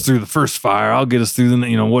got us through the first fire. I'll get us through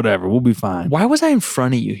the, whatever. We'll be fine. Why was I in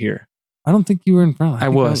front of you here? I don't think you were in front. I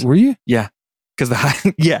was. Were you? Yeah. Because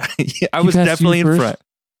I was definitely in front.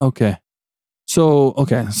 Okay. So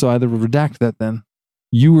either redact that then.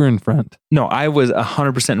 You were in front. No, I was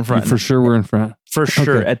 100% in front. You for sure were in front. For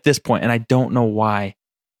sure at this point, and I don't know why.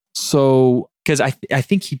 So, because I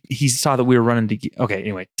think he saw that we were running to. Okay,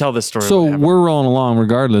 anyway, tell this story. So we're rolling along,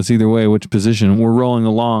 regardless, either way, which position we're rolling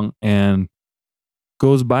along, and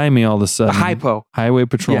goes by me all of a sudden. A highway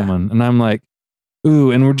patrolman, and I'm like,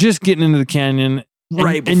 ooh, and we're just getting into the canyon,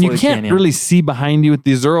 and you can't really see behind you with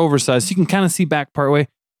these. They're oversized, so you can kind of see back partway.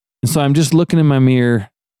 And so I'm just looking in my mirror,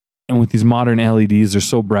 and with these modern LEDs, they're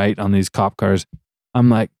so bright on these cop cars. I'm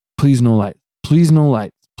like, please no lights, please no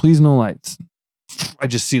lights, please no lights. I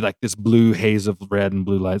just see like this blue haze of red and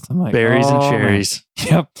blue lights. I'm like, berries and cherries. Man.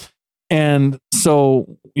 Yep. And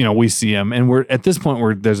so, we see him, and we're at this point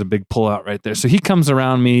where there's a big pullout right there. So he comes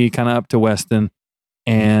around me kind of up to Weston,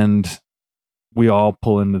 and we all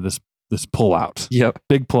pull into this pullout. Yep.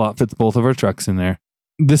 Big pullout, fits both of our trucks in there.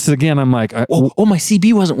 This again, I'm like, my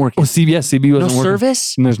CB wasn't working. CB wasn't working. No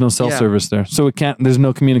service? And there's no cell service there. So there's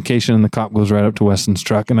no communication, and the cop goes right up to Weston's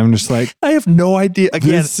truck, and I'm just like, I have no idea.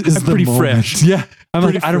 Again, this is I'm pretty fresh. Yeah. I'm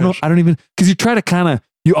like, I don't know. I don't even, because you try to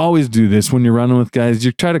you always do this when you're running with guys.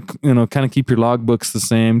 You try to, kind of keep your logbooks the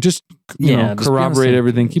same. Just, corroborate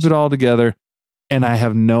everything, keep it all together. And I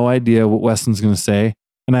have no idea what Weston's going to say.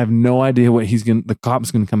 And I have no idea what the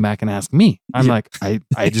cop's going to come back and ask me. I'm like,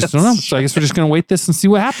 I just don't know. So I guess we're just going to wait this and see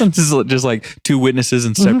what happens. This is just like two witnesses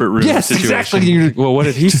in separate rooms. Yes, situation. exactly. Well, what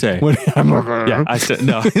did he say? I'm like, yeah, I said,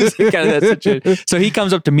 no. It's kind of that situation. So he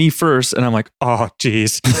comes up to me first, and I'm like, oh,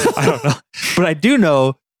 geez. I don't know. But I do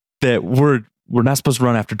know that we're not supposed to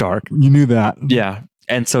run after dark. You knew that. Yeah.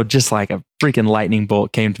 And so just like a freaking lightning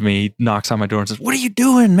bolt came to me, knocks on my door and says, what are you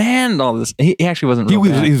doing, man? And all this. He actually wasn't real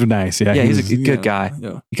bad. He was nice. Yeah. Yeah, he's a good guy.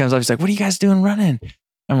 Yeah. He comes up, he's like, what are you guys doing running?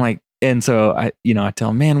 I'm like, and so I tell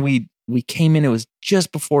him, man, we came in, it was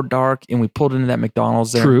just before dark, and we pulled into that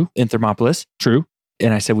McDonald's there in Thermopolis. True.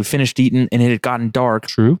 And I said, we finished eating and it had gotten dark.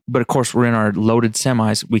 True. But of course, we're in our loaded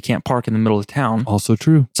semis. We can't park in the middle of town. Also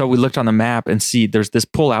true. So we looked on the map and see there's this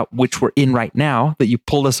pullout, which we're in right now, that you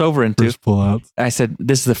pulled us over into. First pullout. I said,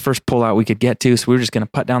 this is the first pullout we could get to. So we were just going to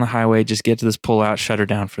put down the highway, just get to this pullout, shut her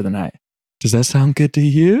down for the night. Does that sound good to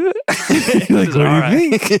you? Like, what do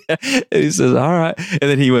you think? And he says, all right. And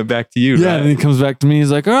then he went back to you. Yeah. Right? And he comes back to me.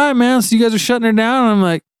 He's like, all right, man. So you guys are shutting her down? And I'm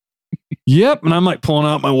like, yep. And I'm like pulling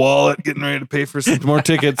out my wallet, getting ready to pay for some more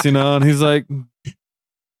tickets, and he's like,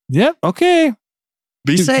 yep, okay.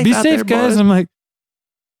 Be safe, there, guys. I'm like,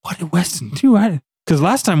 what did Weston do? Because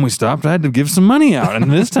last time we stopped, I had to give some money out. And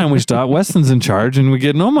this time we stopped, Weston's in charge and we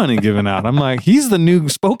get no money given out. I'm like, he's the new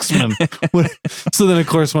spokesman. So then, of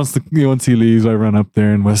course, once he leaves, I run up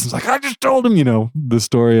there and Weston's like, I just told him, the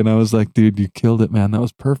story. And I was like, dude, you killed it, man. That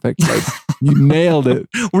was perfect. Like, you nailed it.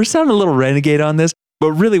 We're sounding a little renegade on this.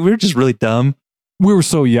 But really, we were just really dumb. We were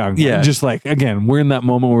so young. Yeah. Just like, again, we're in that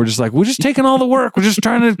moment where we're just like, we're just taking all the work. We're just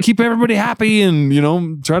trying to keep everybody happy and,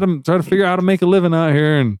 try to figure out how to make a living out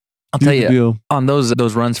here. And I'll tell you, on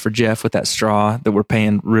those runs for Jeff with that straw that we're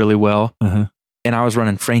paying really well, and I was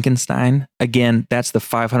running Frankenstein. Again, that's the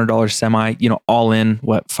 $500 semi, all in,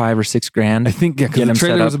 what, $5 or $6 grand? I think, because the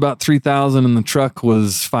trailer was about $3,000 and the truck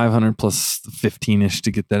was $500 plus 15-ish to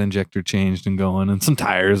get that injector changed and going, and some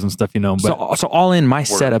tires and stuff, But so all in, my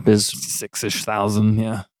setup is $6,000-ish,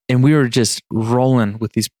 yeah. And we were just rolling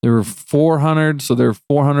with these. There were 400, so there were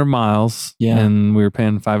 400 miles. Yeah. And we were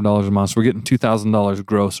paying $5 a mile. So we're getting $2,000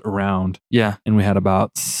 gross around. Yeah. And we had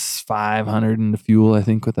about $500 in the fuel, I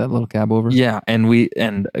think, with that little cab over. Yeah.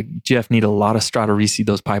 And Jeff needed a lot of straw to reseed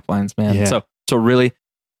those pipelines, man. Yeah. So really,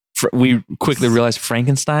 we quickly realized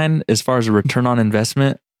Frankenstein, as far as a return on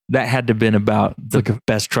investment, that had to have been about the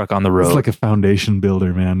best truck on the road. It's like a foundation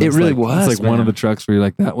builder, man. It really was. It's like one of the trucks where you're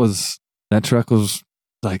like, that truck was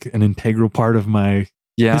like an integral part of my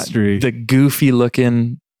history. The goofy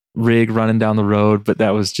looking rig running down the road, but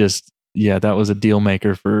that was just, that was a deal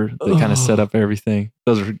maker for the kind of set up everything.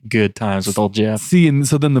 Those are good times with old Jeff. See, and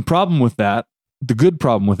so then the good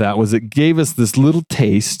problem with that was it gave us this little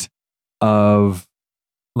taste of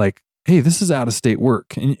like, hey, this is out of state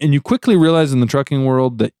work. And you quickly realize in the trucking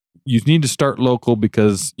world that you need to start local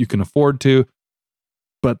because you can afford to,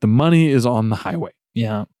 but the money is on the highway.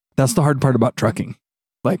 Yeah. That's the hard part about trucking.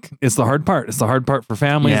 Like, it's the hard part. It's the hard part for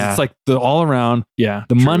families. Yeah. It's like the all around. Yeah.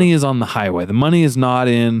 The money is on the highway. The money is not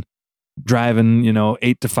in driving,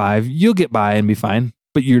 8 to 5. You'll get by and be fine,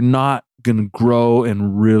 but you're not going to grow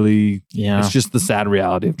and really, it's just the sad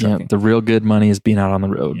reality of trucking. Yeah. The real good money is being out on the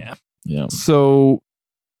road. Yeah. Yeah. So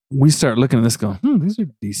we start looking at this going, these are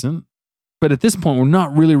decent. But at this point, we're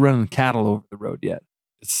not really running cattle over the road yet.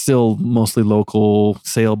 It's still mostly local,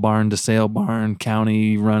 sale barn to sale barn,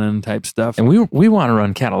 county running type stuff. And we want to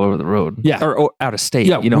run cattle over the road. Yeah. Or out of state.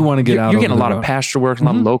 Yeah, we want to get out. You're getting a lot of pasture work, a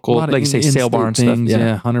lot of local, like you say, sale barn stuff.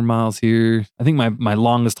 Yeah, 100 miles here. I think my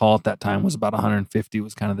longest haul at that time was about 150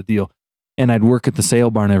 was kind of the deal. And I'd work at the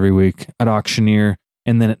sale barn every week. I'd auctioneer.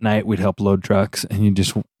 And then at night, we'd help load trucks. And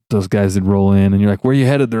those guys would roll in. And you're like, where are you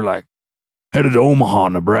headed? They're like, headed to Omaha,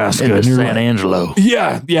 Nebraska. And San Angelo.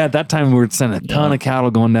 Yeah. At that time, we were sending a ton of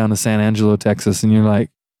cattle going down to San Angelo, Texas. And you're like,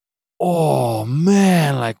 oh,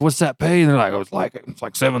 man, like, what's that pay? And they're like, it's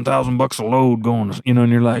like $7,000 a load going,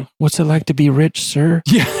 and you're like, what's it like to be rich, sir?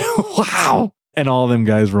 Yeah. Wow. And all them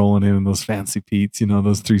guys rolling in those fancy Pete's,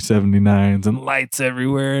 those 379s and lights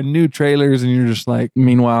everywhere and new trailers. And you're just like,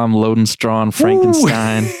 meanwhile, I'm loading straw and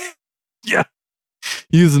Frankenstein. Yeah.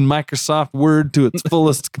 Using Microsoft Word to its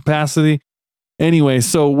fullest capacity. Anyway,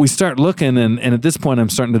 so we start looking, and at this point, I'm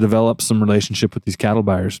starting to develop some relationship with these cattle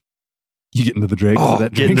buyers. You get into the dregs of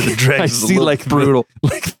that drink. Get into the dregs. I see, like, brutal.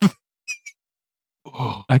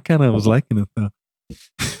 I kind of was liking it, though.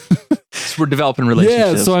 So we're developing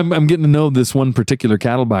relationships. Yeah, so I'm getting to know this one particular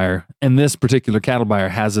cattle buyer, and this particular cattle buyer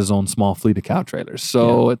has his own small fleet of cow trailers.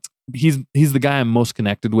 So he's the guy I'm most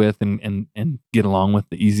connected with and get along with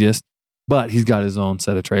the easiest, but he's got his own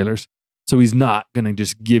set of trailers. So he's not going to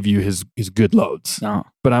just give you his good loads. No.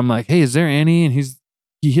 But I'm like, hey, is there any? And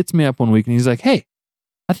he hits me up one week and he's like, hey,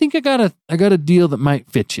 I think I got a deal that might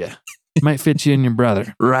fit you. Might fit you and your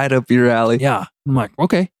brother. Right up your alley. Yeah. I'm like,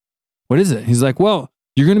 okay, what is it? He's like, well,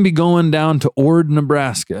 you're going to be going down to Ord,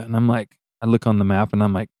 Nebraska. And I'm like, I look on the map and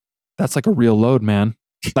I'm like, that's like a real load, man.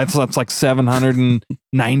 That's like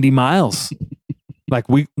 790 miles. Like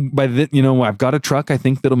I've got a truck, I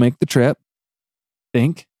think, that'll make the trip.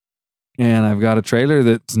 And I've got a trailer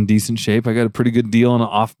that's in decent shape. I got a pretty good deal on an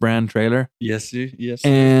off-brand trailer. Yes, yes.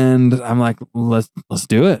 And I'm like, let's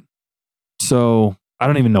do it. So I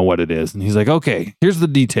don't even know what it is. And he's like, okay, here's the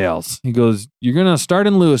details. He goes, you're going to start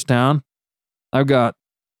in Lewistown. I've got,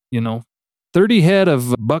 30 head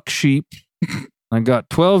of buck sheep. I got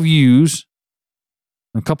 12 ewes,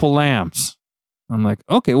 and a couple lambs. I'm like,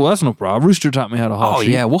 okay, well, that's no problem. Rooster taught me how to haul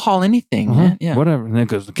sheep. Yeah, we'll haul anything, man. Yeah. Whatever. And then it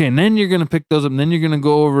goes, okay, and then you're going to pick those up, and then you're going to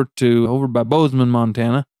go over by Bozeman,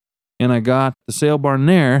 Montana. And I got the sale barn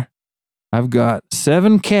there. I've got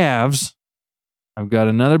 7 calves. I've got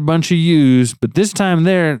another bunch of ewes, but this time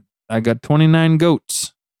there, I got 29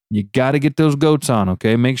 goats. You got to get those goats on,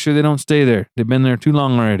 okay? Make sure they don't stay there. They've been there too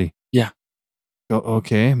long already. Yeah.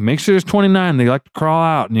 Okay. Make sure there's 29. They like to crawl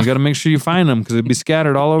out, and you got to make sure you find them because they'd be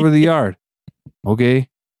scattered all over the yard. Okay.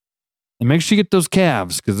 And make sure you get those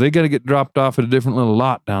calves because they got to get dropped off at a different little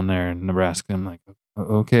lot down there in Nebraska. I'm like,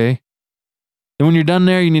 okay. Then when you're done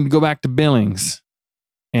there, you need to go back to Billings.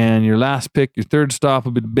 And your last pick, your third stop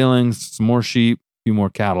will be to Billings, some more sheep, a few more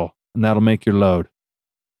cattle, and that'll make your load.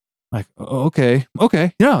 Like, okay.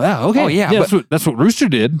 Yeah, okay. Oh, yeah. That's what Rooster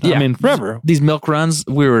did. Yeah. I mean, forever. These milk runs,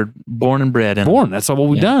 we were born and bred in. That's all what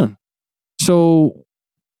we've done. So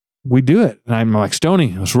we do it. And I'm like,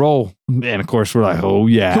 Stoney, let's roll. And of course, we're like, oh,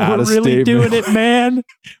 yeah. We're really doing it, man.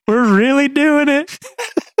 We're really doing it.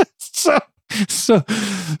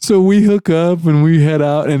 So we hook up and we head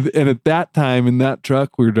out. And at that time in that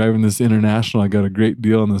truck, we were driving this International. I got a great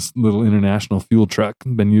deal on this little International fuel truck.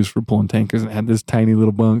 Been used for pulling tankers. And it had this tiny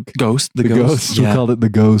little bunk. Ghost. The Ghost. Yeah. We called it the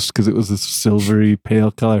Ghost because it was this silvery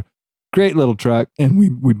pale color. Great little truck. And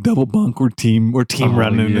we double bunk. We're team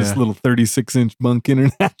running in this little 36-inch bunk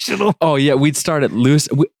International. Oh, yeah. We'd start at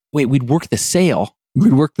we'd work the sale.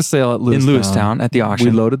 We'd work the sale at Lewistown at the auction.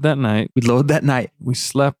 We loaded that night. We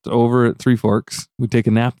slept over at Three Forks. We'd take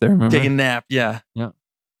a nap there, remember? Take a nap, yeah. Yeah.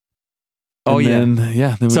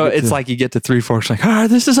 Then so it's like you get to Three Forks, like, all right,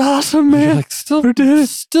 this is awesome, man. You're like, still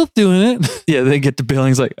doing it. Yeah, they get to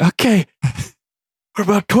Billings, like, okay, we're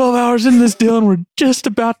about 12 hours in this deal and we're just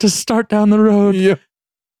about to start down the road. Yeah.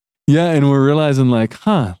 Yeah, and we're realizing like,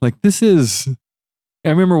 this is... I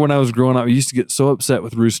remember when I was growing up, I used to get so upset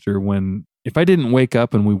with Rooster when... If I didn't wake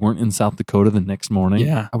up and we weren't in South Dakota the next morning,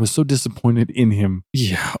 I was so disappointed in him.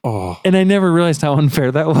 Yeah. Oh. And I never realized how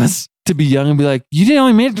unfair that was to be young and be like, you didn't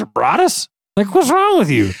only made it to Broadus? Like, what's wrong with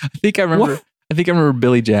you? I think I remember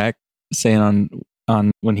Billy Jack saying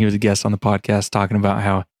on when he was a guest on the podcast talking about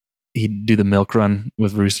how he'd do the milk run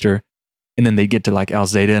with Rooster and then they'd get to like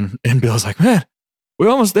Alzada and Bill's like, man, we're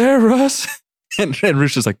almost there, Russ. And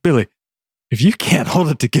Rooster's like, Billy, if you can't hold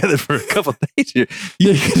it together for a couple of days,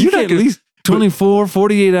 you're not at least 24,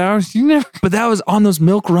 48 hours. You never. But that was on those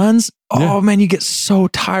milk runs. Oh man, you get so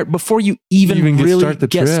tired before you even really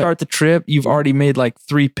start the trip. You've already made like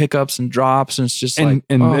 3 pickups and drops, and it's just and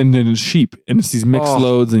then it's sheep, and it's these mixed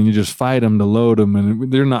loads, and you just fight them to load them,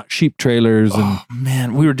 and they're not sheep trailers. And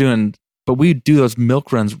man, we do those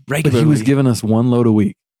milk runs regularly. But he was giving us 1 load a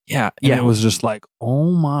week. Yeah, and it was just like, oh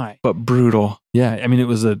my, but brutal. Yeah, I mean, it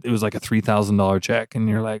was like a $3,000 check, and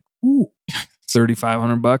you're like, ooh.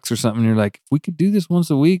 $3,500 or something. You're like, if we could do this once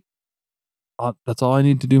a week, that's all I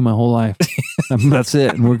need to do my whole life. That's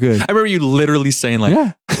it, and we're good. I remember you literally saying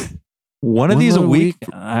like, one of these a week.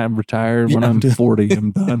 I'm retired when I'm 40.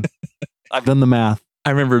 I'm done. I've done the math.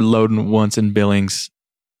 I remember loading once in Billings.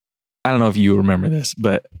 I don't know if you remember this,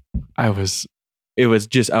 but I was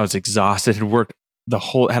exhausted. Had worked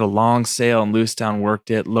had a long sail in Lewistown,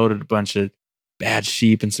 worked it, loaded a bunch of bad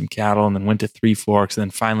sheep and some cattle, and then went to Three Forks, and then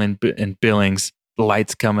finally in Billings, the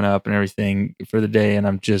lights coming up and everything for the day, and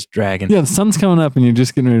I'm just dragging. Yeah, the sun's coming up, and you're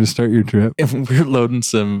just getting ready to start your trip. And we're loading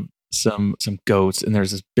some goats, and there's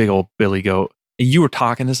this big old Billy goat. And you were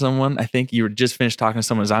talking to someone. I think you were just finished talking to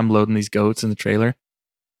someone as I'm loading these goats in the trailer,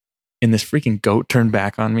 and this freaking goat turned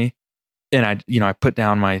back on me, and I put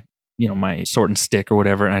down my my sorting stick or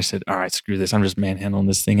whatever, and I said, all right, screw this, I'm just manhandling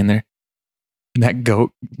this thing in there. And that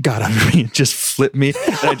goat got under me and just flipped me.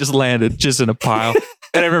 And I just landed just in a pile.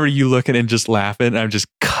 And I remember you looking and just laughing. And I'm just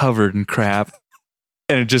covered in crap.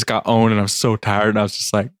 And it just got owned. And I'm so tired. And I was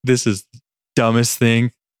just like, this is the dumbest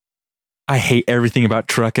thing. I hate everything about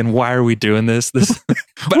trucking. Why are we doing this?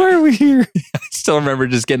 Why are we here? I still remember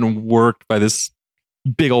just getting worked by this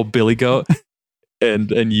big old Billy goat.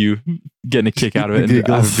 And you getting a kick out of it. And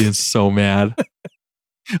I was being so mad.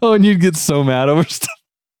 Oh, and you'd get so mad over stuff.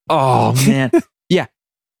 Oh, man. Yeah.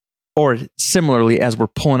 Or similarly, as we're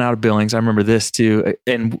pulling out of Billings, I remember this too.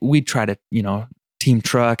 And we try to, team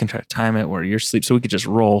truck and try to time it where you're asleep so we could just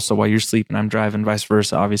roll. So while you're sleeping, I'm driving, vice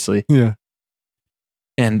versa, obviously. Yeah.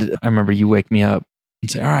 And I remember you wake me up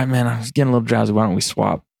and say, all right, man, I was getting a little drowsy. Why don't we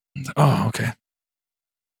swap? I was like, oh, okay.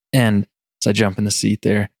 And so I jump in the seat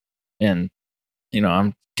there and,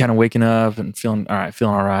 I'm kind of waking up and feeling all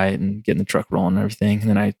right and getting the truck rolling and everything. And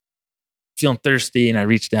then I feeling thirsty and I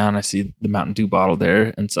reach down and I see the Mountain Dew bottle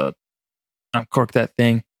there. And so I uncork that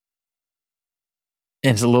thing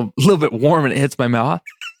and it's a little bit warm and it hits my mouth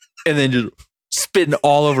and then just spitting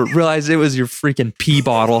all over. Realize it was your freaking pee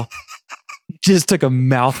bottle. Just took a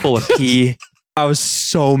mouthful of pee. I was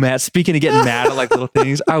so mad. Speaking of getting mad at like little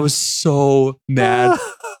things, I was so mad.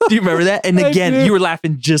 Do you remember that? And again, you were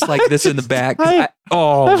laughing just like this in the back.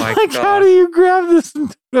 Oh my God. How do you grab this?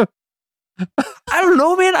 I don't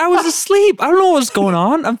know, man. I was asleep. I don't know what's going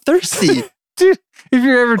on. I'm thirsty. Dude, if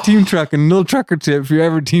you're ever team trucking, little trucker tip, if you're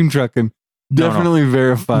ever team trucking, definitely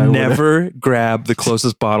verify. Never grab the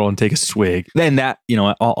closest bottle and take a swig. Then that,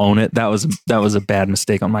 I'll own it. That was a bad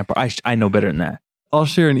mistake on my part. I know better than that. I'll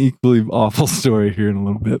share an equally awful story here in a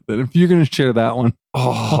little bit, but if you're going to share that one.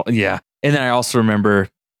 Oh, yeah. And then I also remember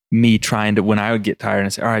me trying to, when I would get tired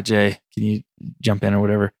and say, all right, Jay, can you jump in or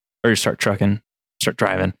whatever? Or start trucking, start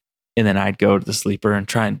driving. And then I'd go to the sleeper and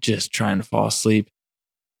trying to fall asleep.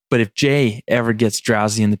 But if Jay ever gets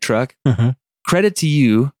drowsy in the truck, credit to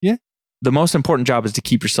you. Yeah. the most important job is to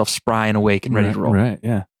keep yourself spry and awake and ready to roll. Right,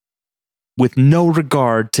 yeah. With no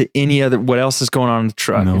regard to any other, what else is going on in the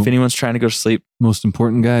truck. Nope. If anyone's trying to go to sleep. Most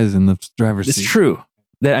important guys in the driver's seat. It's true.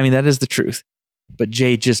 That is the truth. But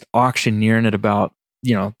Jay just auctioneering at about,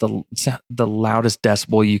 the loudest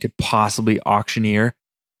decibel you could possibly auctioneer,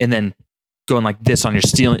 and then going like this on your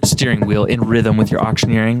steering wheel in rhythm with your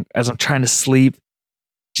auctioneering as I'm trying to sleep.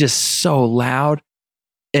 Just so loud.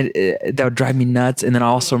 That would drive me nuts. And then I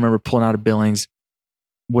also remember pulling out of Billings,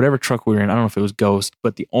 whatever truck we were in, I don't know if it was Ghost,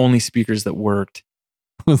 but the only speakers that worked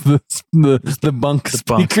was the bunk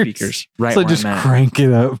speakers. Right. So just crank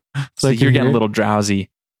it up. So you're getting a little drowsy.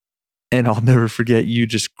 And I'll never forget you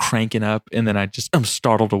just cranking up. And then I'm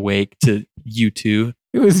startled awake to U2.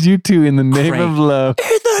 It was U2 in the name of love. In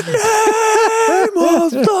the name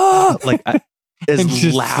of love. Like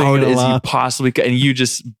as loud as you possibly could. And you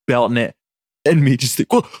just belting it. And me just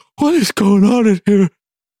think, well, what is going on in here?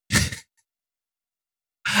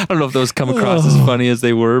 I don't know if those come across as funny as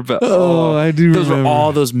they were, but I do. Those were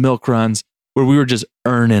all those milk runs where we were just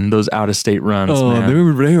earning those out of state runs. Oh, man.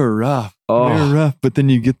 they were rough. Oh. They were rough. But then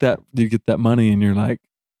you get that money, and you're like.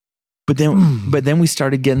 But then we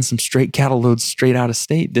started getting some straight cattle loads straight out of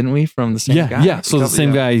state, didn't we? From the same guy. Yeah. So the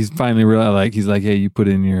same guy, he's finally realized, he's like, hey, you put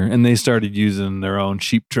in and they started using their own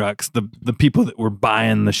sheep trucks. The people that were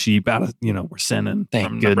buying the sheep out of, were sending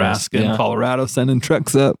from Nebraska and Colorado, sending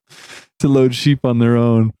trucks up to load sheep on their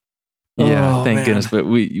own. Yeah, thank goodness. But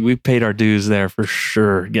we paid our dues there for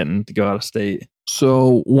sure, getting to go out of state.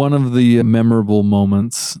 So one of the memorable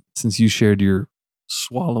moments, since you shared your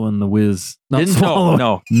swallowing the whiz. No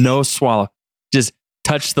swallow. Just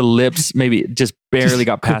touch the lips, maybe just barely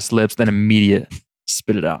got past lips, then immediate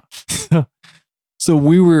spit it out. So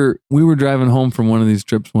we were driving home from one of these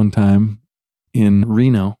trips one time in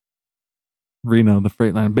Reno, the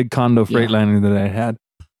Freightliner, big condo Freightliner that I had.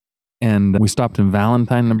 And we stopped in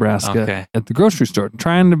Valentine, Nebraska at the grocery store,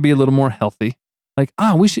 trying to be a little more healthy. Like,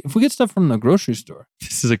 if we get stuff from the grocery store.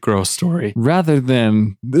 This is a gross story. Rather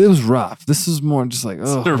than, it was rough. This is more just like, this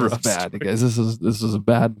is bad, guys. This is a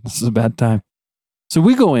bad time. So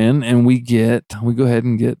we go in and we go ahead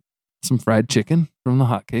and get some fried chicken from the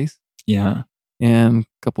hot case. Yeah. And a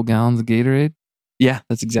couple gallons of Gatorade. Yeah,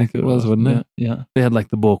 that's exactly what it was, wasn't it? Yeah. They had like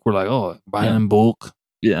the bulk. We're like, buying in bulk.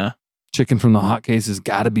 Yeah. Chicken from the hot case has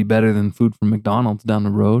got to be better than food from McDonald's down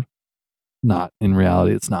the road. Not in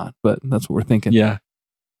reality, it's not, but that's what we're thinking. Yeah.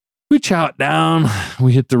 We chow it down.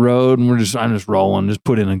 We hit the road, and I'm just rolling. Just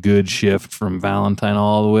put in a good shift from Valentine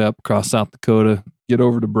all the way up across South Dakota. Get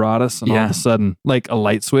over to Broadus, and all of a sudden, like a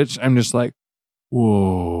light switch, I'm just like,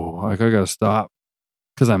 whoa! Like I gotta stop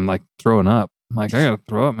because I'm like throwing up. I'm like I gotta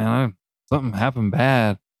throw up, man. Something happened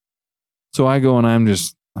bad. So I go and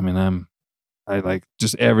I like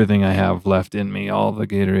just everything I have left in me, all the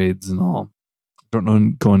Gatorades and all. Don't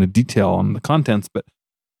know, go into detail on the contents, but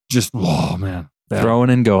just, man. Throwing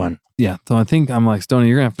and going. Yeah. So I think I'm like, Stoney,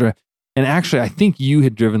 you're going to have to, and actually I think you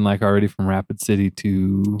had driven like already from Rapid City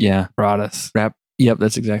to Broadus. Yep,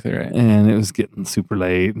 that's exactly right. And it was getting super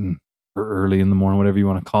late or early in the morning, whatever you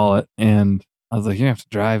want to call it. And I was like, you're going to have to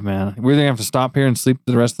drive, man. We're either going to have to stop here and sleep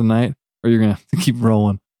the rest of the night, or you're going to have to keep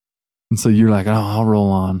rolling. And so you're like, I'll roll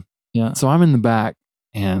on. Yeah. So I'm in the back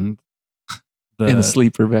and in the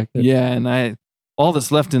sleeper back there. Yeah. And all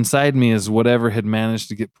that's left inside me is whatever had managed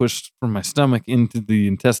to get pushed from my stomach into the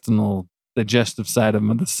intestinal digestive side of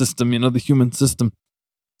the system, the human system.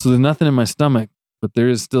 So there's nothing in my stomach, but there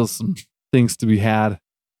is still some things to be had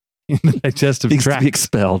in the digestive tract. To be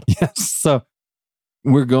expelled. Yes. So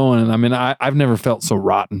we're going, and I've never felt so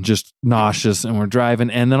rotten, just nauseous, and we're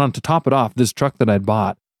driving. And then to top it off, this truck that I'd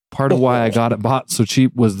bought, part of why I got it bought so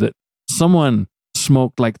cheap was that someone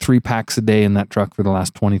smoked like 3 packs a day in that truck for the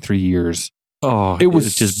last 23 years. Oh, it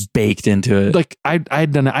was just baked into it. Like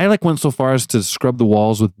I'd done it. I like went so far as to scrub the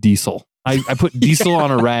walls with diesel. I put diesel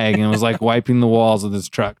on a rag and was like wiping the walls of this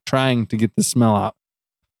truck, trying to get the smell out.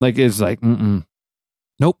 Like it's like,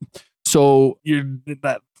 nope. So you're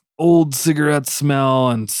that old cigarette smell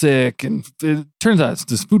and sick, and it turns out it's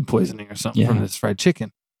just food poisoning or something from this fried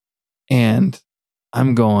chicken. And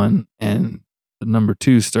I'm going, and the number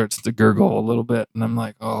 2 starts to gurgle a little bit, and I'm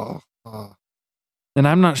like, oh. And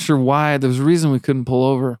I'm not sure why. There was a reason we couldn't pull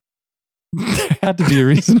over. There had to be a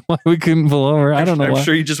reason why we couldn't pull over. I don't know why. I'm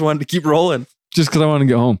sure you just wanted to keep rolling. Just because I wanted to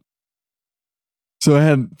go home. So I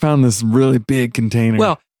had found this really big container.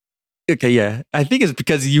 Well, okay, yeah. I think it's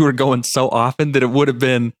because you were going so often that it would have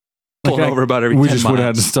been pulling over about every 10 miles. We just would have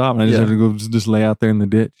had to stop, and I just had to go just lay out there in the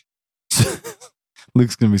ditch.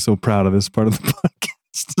 Luke's going to be so proud of this part of the podcast.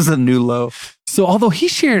 This is a new low. So although he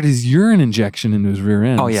shared his urine injection into his rear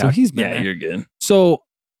end. Oh, yeah. So he's been there. You're good. So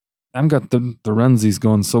I've got the runsies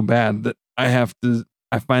going so bad that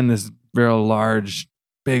I find this very large,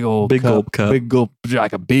 big gulp cup. Big gulp,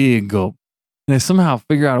 like a big gulp. And I somehow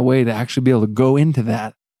figure out a way to actually be able to go into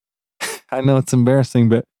that. I know it's embarrassing,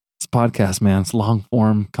 but it's a podcast, man. It's long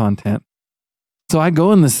form content. So I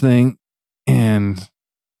go in this thing, and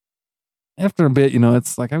after a bit,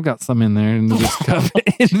 it's like I've got some in there in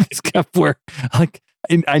this cup where like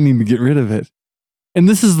I need to get rid of it. And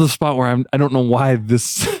this is the spot where I don't know why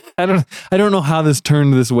this, I don't know how this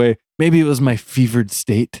turned this way. Maybe it was my fevered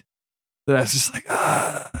state that I was just like,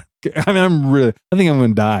 I think I'm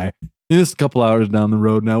going to die. It's a couple hours down the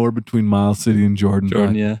road now. We're between Miles City and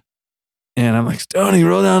Jordan. Yeah. And I'm like, Stoney,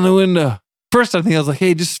 roll down the window. First, I think I was like,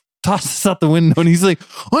 hey, just toss this out the window. And he's like,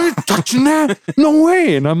 I'm not touching that. No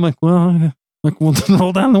way. And I'm like, well,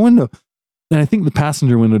 roll down the window. And I think the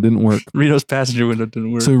passenger window didn't work. Rito's passenger window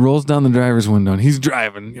didn't work. So he rolls down the driver's window and he's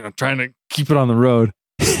driving, trying to keep it on the road.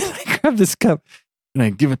 I grab this cup and I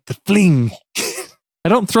give it the fling. I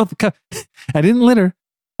don't throw the cup. I didn't litter.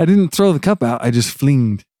 I didn't throw the cup out. I just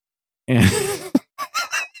flinged. And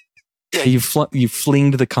yeah, you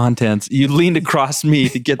flinged the contents. You leaned across me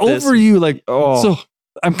to get this. Over you, like, oh. So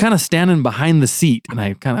I'm kind of standing behind the seat and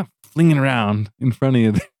I kind of flinging around in front of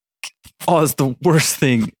you. Oh, it's the worst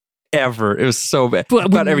thing ever. It was so bad.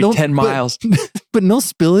 About every 10 miles. But no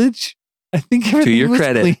spillage. I think everything to your was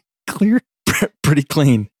credit, clear. Pretty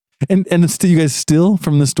clean. And it's you guys still,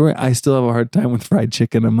 from the story, I still have a hard time with fried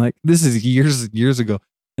chicken. I'm like, this is years ago.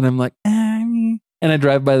 And I'm like, and I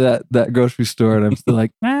drive by that grocery store and I'm still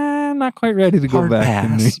like, I'm not quite ready to go back.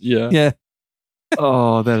 Pass. Yeah.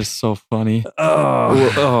 Oh, that is so funny.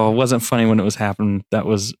 Oh, it wasn't funny when it was happening. That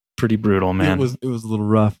was pretty brutal, man. It was a little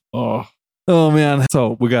rough. Oh man.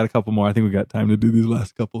 So we got a couple more. I think we got time to do these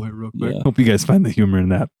last couple here real quick. Yeah. Hope you guys find the humor in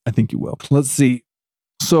that. I think you will. Let's see.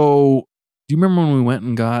 So do you remember when we went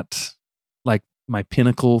and got like my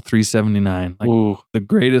Pinnacle 379? Like the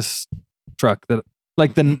greatest truck that,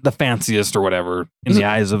 like the fanciest or whatever in the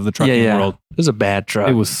eyes of the trucking world. It was a bad truck.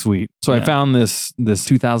 It was sweet. So I found this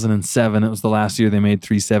 2007. It was the last year they made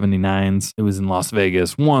 379s. It was in Las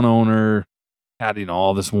Vegas. One owner, had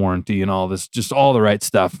all this warranty and all this, just all the right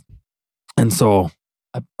stuff. And so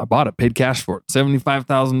I bought it, paid cash for it,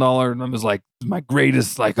 $75,000. And I was like, my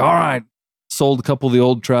greatest, like, all right. Sold a couple of the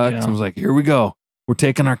old trucks. Yeah. I was like, here we go. We're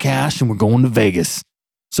taking our cash and we're going to Vegas.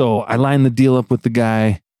 So I lined the deal up with the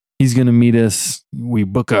guy. He's going to meet us. We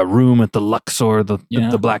book a room at the Luxor, the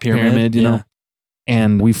Black Pyramid, you know,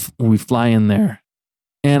 and we fly in there.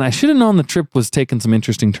 And I should have known the trip was taking some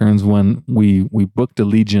interesting turns when we booked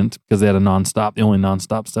Allegiant because they had the only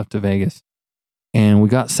nonstop stuff to Vegas. And we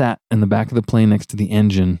got sat in the back of the plane next to the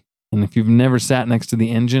engine. And if you've never sat next to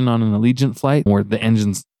the engine on an Allegiant flight where the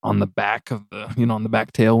engine's on the back of on the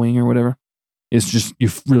back tail wing or whatever, it's just, you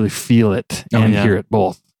really feel it and hear it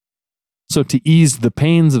both. So to ease the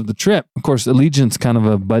pains of the trip, of course, Allegiant's kind of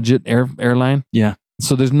a budget airline. Yeah.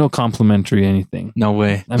 So there's no complimentary anything. No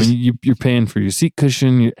way. I mean, you're paying for your seat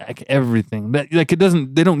cushion, everything.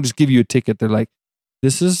 They don't just give you a ticket. They're like,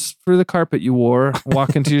 this is for the carpet you wore,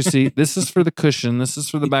 walk into your seat. This is for the cushion. This is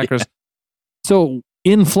for the backrest. So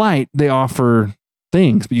in flight, they offer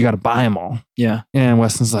things, but you got to buy them all. Yeah. And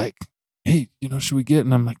Weston's like, hey, should we get?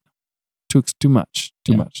 And I'm like, too much.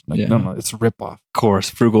 Like, no, it's a ripoff. Of course,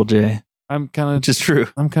 Frugal J. I'm kind of just true.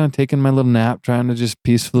 I'm kind of taking my little nap, trying to just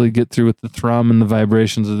peacefully get through with the thrum and the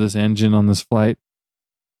vibrations of this engine on this flight.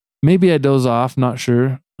 Maybe I doze off, not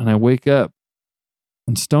sure. And I wake up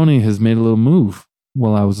and Stoney has made a little move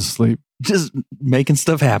while I was asleep. Just making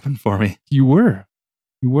stuff happen for me. You were.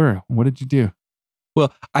 What did you do?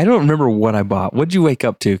 Well, I don't remember what I bought. What'd you wake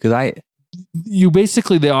up to? Because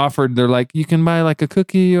they're like, you can buy like a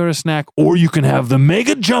cookie or a snack, or you can have the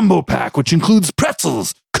mega jumbo pack, which includes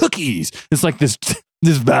pretzels, cookies. It's like this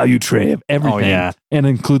value tray of everything. Oh, yeah. And it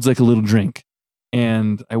includes like a little drink.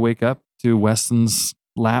 And I wake up to Weston's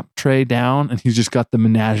lap tray down, and he's just got the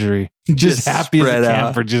menagerie. Just happy as a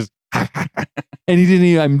camper. Just and he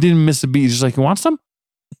didn't miss a beat. He's just like, you want some?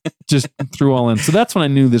 Just threw all in. So that's when I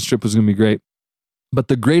knew this trip was going to be great. But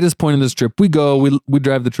the greatest point of this trip, we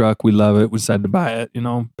drive the truck, we love it, we decided to buy it,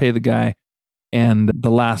 pay the guy. And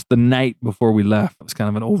the night before we left, it was kind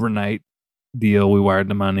of an overnight deal. We wired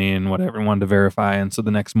the money and whatever, and wanted to verify. And so the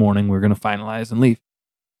next morning we were going to finalize and leave.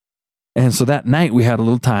 And so that night we had a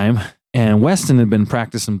little time, and Weston had been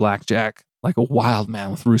practicing blackjack like a wild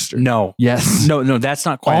man with Rooster. No. Yes. No, that's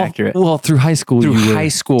not quite accurate. Well, through high school.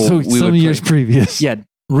 So some years previous. Yeah.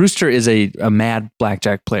 Rooster is a mad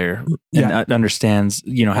blackjack player and understands,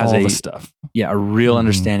 has all the stuff. Yeah, a real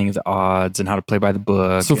understanding of the odds and how to play by the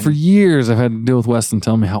book. So for years, I've had to deal with Weston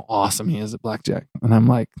telling me how awesome he is at blackjack. And I'm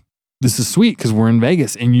like, this is sweet because we're in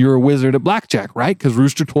Vegas and you're a wizard at blackjack, right? Because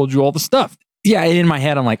Rooster told you all the stuff. Yeah, in my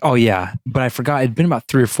head, I'm like, oh yeah. But I forgot. It'd been about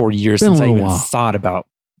 3 or 4 years since I even thought about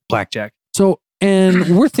blackjack. So,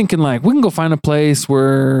 and we're thinking like, we can go find a place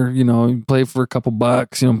where, you play for a couple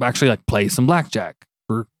bucks, actually like play some blackjack.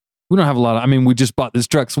 We don't have a lot of, we just bought this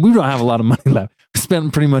truck, so we don't have a lot of money left. We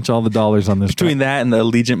spent pretty much all the dollars on this Between truck. that and the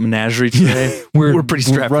Allegiant Menagerie today, we're pretty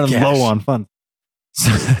strapped. We're running low on funds.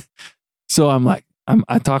 So I'm like,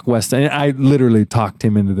 I talk Weston, and I literally talked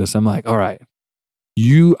him into this. I'm like, all right,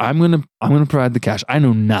 I'm gonna provide the cash. I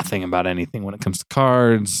know nothing about anything when it comes to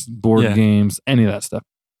cards, board games, any of that stuff.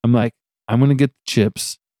 I'm like, I'm gonna get the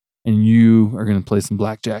chips, and you are gonna play some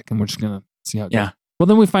blackjack, and we're just gonna see how it goes. Well,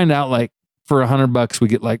 then we find out like for $100 we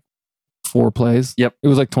get like 4 plays. Yep. It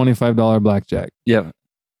was like $25 blackjack. Yep.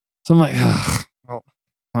 So I'm like,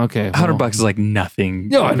 okay. $100 is like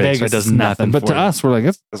nothing. In Vegas, it does nothing. But to us, we're like,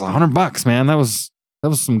 it's $100, man. That was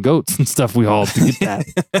some goats and stuff we hauled to get that.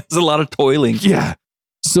 It's a lot of toiling. Yeah.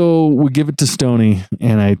 So we give it to Stoney,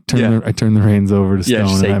 and I turn the reins over to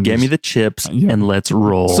Stone. Say, get me the chips and let's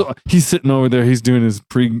roll. So he's sitting over there. He's doing his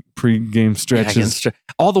pre-game stretches.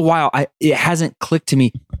 All the while, it hasn't clicked to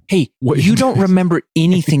me. Hey, you don't remember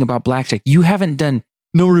anything about blackjack. You haven't done.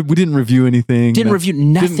 No, we didn't review anything. Didn't review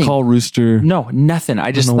nothing. Didn't call Rooster. No, nothing.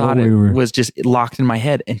 I just thought it was just locked in my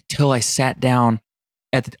head until I sat down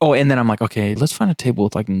and then I'm like, okay, let's find a table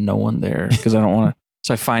with like no one there because I don't want to.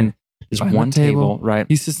 So I find this one table, right?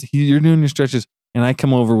 You're doing your stretches, and I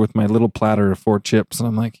come over with my little platter of 4 chips, and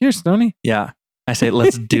I'm like, here, Stoney. Yeah. I say,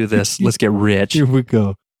 let's do this. Let's get rich. Here we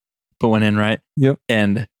go. Put one in, right? Yep.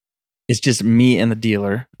 And it's just me and the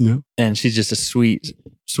dealer. Yep. And she's just a sweet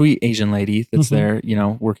Asian lady that's there,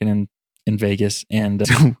 working in Vegas. And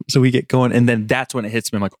so we get going. And then that's when it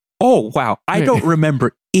hits me. I'm like, oh, wow. I don't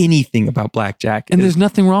remember anything about blackjack. And there's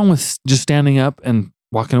nothing wrong with just standing up and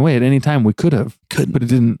walking away at any time. We could have. But it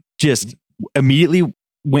didn't. Just immediately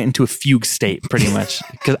went into a fugue state pretty much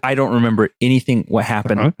because I don't remember anything what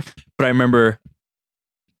happened. But I remember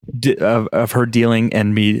of her dealing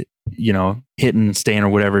and me, hitting and staying or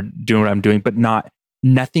whatever, doing what I'm doing, but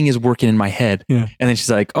nothing is working in my head. Yeah. And then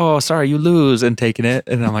she's like, oh, sorry, you lose, and taking it.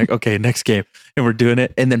 And I'm like, okay, next game. And we're doing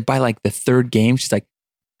it. And then by like the 3rd game,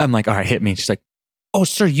 I'm like, all right, hit me. She's like, oh,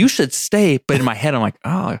 sir, you should stay. But in my head, I'm like,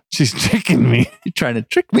 oh, she's tricking me. You're trying to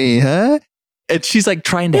trick me, huh? And she's like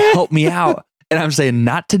trying to help me out. And I'm saying,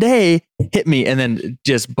 not today, hit me. And then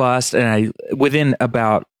just bust. And within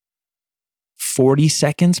about 40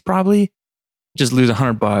 seconds, probably just lose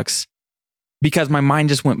 $100 because my mind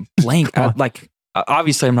just went blank.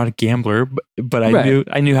 Obviously I'm not a gambler, but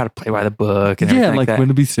I knew how to play by the book and everything like that. When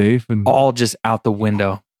to be safe and all just out the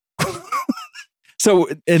window. So,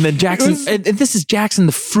 and then Jaxon, and this is Jaxon,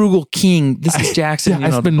 the frugal king. This is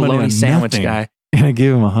Jaxon, the bologna sandwich guy. And I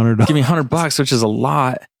gave him $100. Give me $100, which is a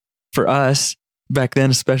lot for us back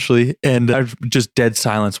then, especially. And I was just dead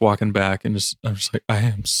silence walking back, and I'm just like, I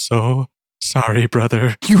am so sorry,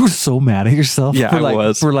 brother. You were so mad at yourself. Yeah, I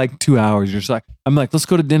was for like 2 hours. You're just like, I'm like, let's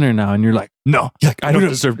go to dinner now, and you're like, no, I don't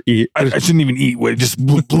deserve to eat. I shouldn't even eat. Wait, just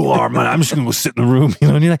blew our money. I'm just gonna go sit in the room,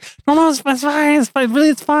 And you're like, no, it's fine. It's fine. Really,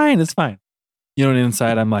 it's fine. It's fine. And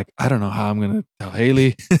inside, I'm like, I don't know how I'm going to tell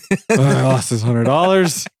Haley. I lost this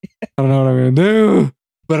 $100. I don't know what I'm going to do.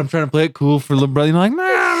 But I'm trying to play it cool for little brother. Like, nah,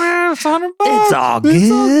 man, it's $100. It's all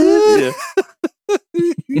good.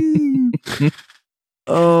 Yeah.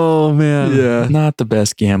 Oh, man. Yeah. Not the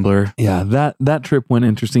best gambler. Yeah, that trip went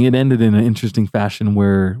interesting. It ended in an interesting fashion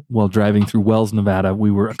where, while driving through Wells, Nevada, we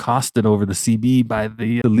were accosted over the CB by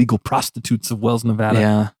the illegal prostitutes of Wells, Nevada.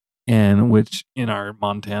 Yeah. And which in our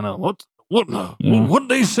Montana, what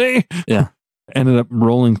they say? Yeah. Ended up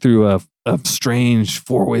rolling through a strange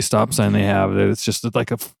 4-way stop sign they have that it's just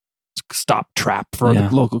like a stop trap for the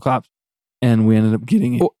local cops. And we ended up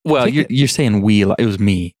getting it. Well, you're saying we, it was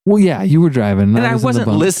me. Well, yeah, you were driving. And I wasn't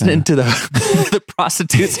listening to the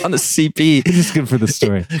prostitutes on the CP. It's just good for the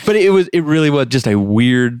story. But it really was just a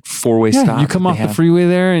weird 4-way stop. You come off the freeway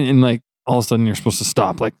there and like all of a sudden you're supposed to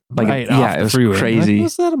stop like right off the freeway. Crazy. Like,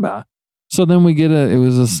 what's that about? So then we get it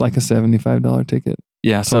was just like a $75 ticket.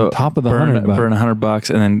 Yeah. So on top of the burn $100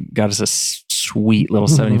 and then got us a sweet little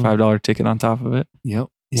 $75 ticket on top of it. Yep.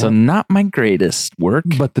 So not my greatest work.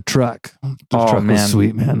 But the truck. Was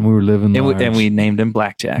sweet, man. We were living large. And we named him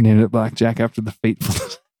Blackjack. Named it Blackjack after the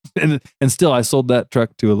fateful. and still, I sold that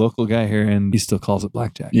truck to a local guy here and he still calls it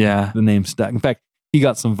Blackjack. Yeah. The name stuck. In fact, he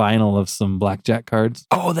got some vinyl of some Blackjack cards.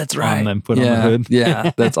 Oh, that's right. And then put on the hood.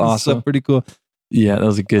 Yeah, that's awesome. So pretty cool. Yeah, that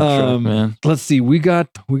was a good truck, man. Let's see. We got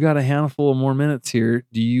a handful of more minutes here.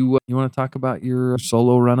 Do you want to talk about your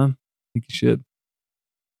solo running? I think you should.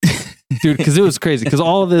 dude, because it was crazy. Because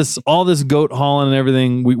all this goat hauling and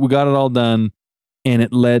everything, we got it all done, and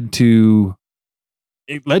it led to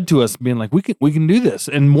us being like, we can do this,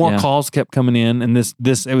 and more calls kept coming in, and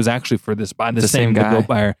this it was actually for this buy the same guy, the goat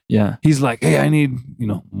buyer. Yeah, he's like, hey, I need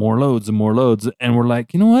more loads and more loads, and we're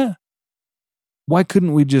like, you know what? Why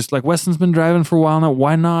couldn't we just, like, Weston's been driving for a while now?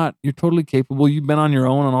 Why not? You're totally capable. You've been on your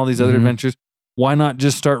own on all these other adventures. Why not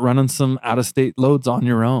just start running some out-of-state loads on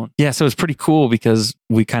your own? Yeah, so it's pretty cool because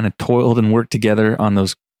we kind of toiled and worked together on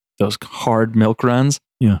those hard milk runs.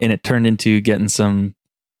 Yeah. And it turned into getting some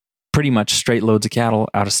pretty much straight loads of cattle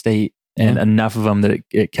out of state, and enough of them that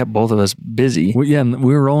it kept both of us busy. Well, and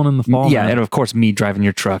we were rolling in the fall. Yeah, and of course me driving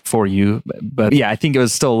your truck for you. But yeah, I think it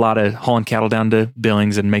was still a lot of hauling cattle down to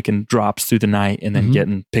Billings and making drops through the night, and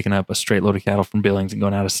then picking up a straight load of cattle from Billings and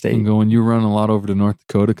going out of state. And you were running a lot over to North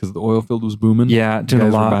Dakota because the oil field was booming. Yeah, doing a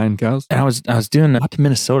lot. Buying cows. And I was doing a lot to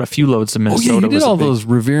Minnesota, a few loads to Minnesota. Oh yeah, you did all those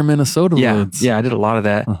Revere, Minnesota loads. Yeah, I did a lot of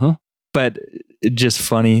that. But just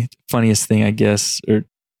funniest thing, I guess, or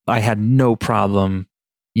I had no problem,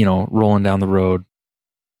 rolling down the road,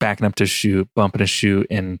 backing up to a chute, bumping a chute,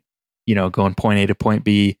 and, going point A to point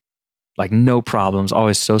B, like no problems,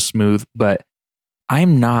 always so smooth. But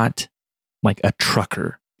I'm not like a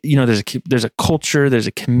trucker. There's a culture, there's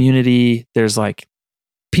a community, there's like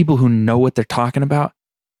people who know what they're talking about.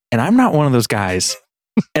 And I'm not one of those guys.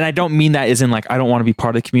 And I don't mean that as in like, I don't want to be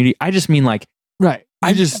part of the community. I just mean like, right.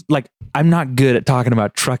 I'm not good at talking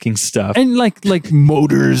about trucking stuff. And like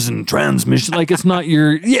motors and transmission. Like it's not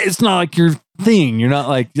like your thing. You're not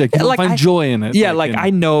like you don't find joy in it. Yeah, I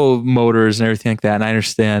know motors and everything like that, and I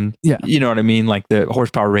understand. Yeah. You know what I mean? Like the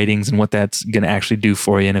horsepower ratings and what that's gonna actually do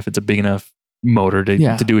for you, and if it's a big enough motor to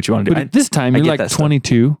do what you want to do. But at this time you're like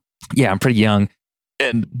 22. Yeah, I'm pretty young.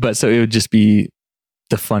 But so it would just be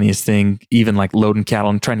the funniest thing, even like loading cattle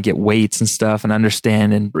and trying to get weights and stuff and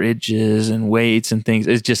understanding bridges and weights and things.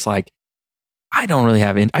 It's just like, I don't really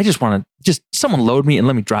have I just want to someone load me and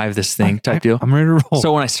let me drive this thing type deal. I'm ready to roll.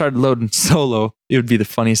 So when I started loading solo, it would be the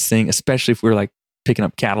funniest thing, especially if we were like picking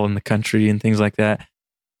up cattle in the country and things like that.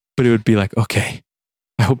 But it would be like, okay,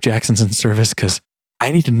 I hope Jackson's in service because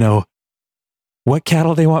I need to know what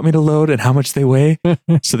cattle they want me to load and how much they weigh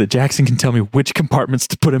so that Jackson can tell me which compartments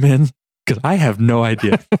to put them in. Because I have no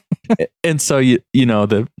idea. And so,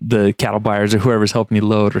 the cattle buyers or whoever's helping you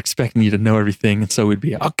load are expecting you to know everything. And so we'd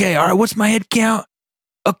be, okay, all right, what's my head count?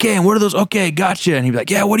 Okay, and what are those? Okay, gotcha. And he'd be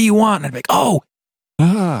like, yeah, what do you want? And I'd be like, oh,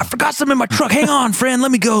 I forgot something in my truck. Hang on, friend.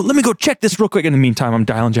 Let me go check this real quick. In the meantime, I'm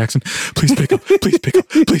dialing Jackson. Please pick up. Please pick up.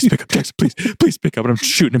 Please pick up. Jackson, please pick up. And I'm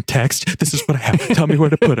shooting him text. This is what I have. Tell me where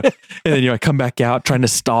to put it. And then, I come back out trying to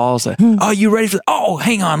stall. So, oh, you ready for that? Oh,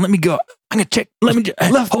 hang on. Let me go. I'm going to check. Let me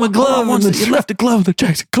left my glove. You left a glove.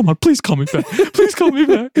 Jackson, come on. Please call me back. Please call me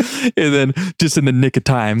back. And then just in the nick of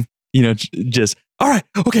time, just, all right,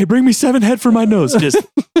 okay, bring me 7 head for my nose.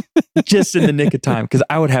 Just in the nick of time. Cause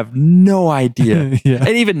I would have no idea. Yeah. And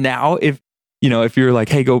even now, if you're like,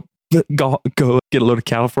 hey, go get a load of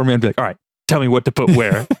cattle for me, I'd be like, all right, tell me what to put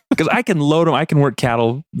where. Cause I can load them. I can work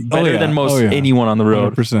cattle better than most anyone on the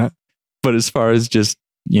road. 100%. But as far as just,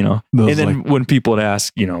 and then when people would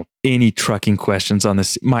ask, any trucking questions on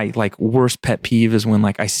this, my like worst pet peeve is when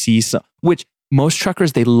like I see which most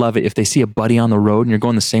truckers, they love it if they see a buddy on the road and you're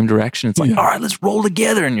going the same direction. It's like, all right, let's roll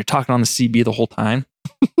together. And you're talking on the CB the whole time.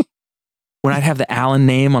 When I'd have the Allen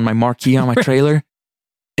name on my marquee on my trailer,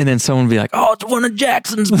 and then someone would be like, oh, it's one of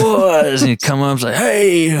Jackson's boys. And you come up and say,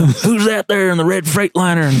 hey, who's that there in the red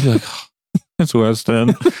Freightliner? And be like, oh, it's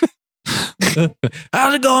Weston.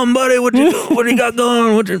 How's it going, buddy? What you got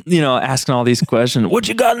going? Asking all these questions. What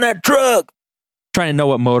you got in that truck? Trying to know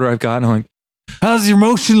what motor I've got. And I'm like, how's your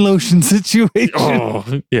motion lotion situation?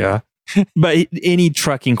 Oh, yeah. But any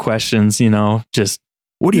trucking questions, just,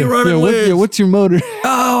 what are you running with? What's your motor?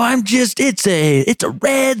 Oh, it's a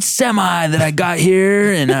red semi that I got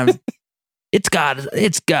here, and it's got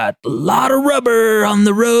a lot of rubber on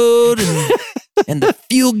the road, and the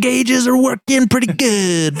fuel gauges are working pretty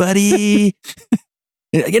good, buddy.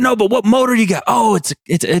 But what motor you got? Oh,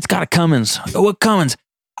 it's got a Cummins. Oh, what Cummins?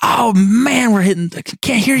 Oh man, I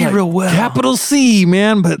can't hear you real well. Capital C,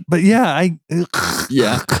 man. But yeah,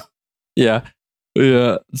 yeah.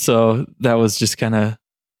 So that was just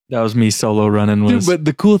that was me solo running. Dude, but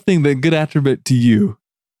the cool thing, the good attribute to you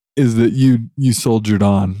is that you soldiered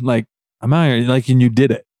on. Like I'm out here, like, and you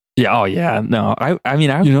did it. Yeah. Oh yeah. No, I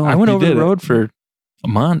went over the road for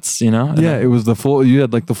months, Yeah, it was you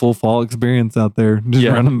had like the full fall experience out there, just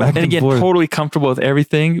running back and again, forth. Totally comfortable with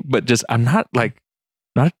everything, but just I'm not a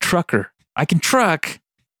trucker. I can truck,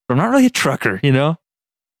 but I'm not really a trucker,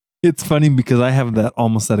 It's funny because I have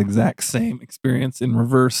almost that exact same experience in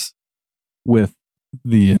reverse. with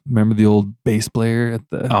remember the old bass player at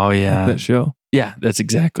the at that show? Yeah, that's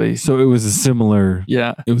exactly. So it was a similar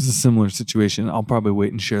Yeah. It was a similar situation. I'll probably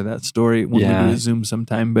wait and share that story when we do a Zoom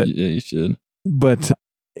sometime. But yeah, you should. But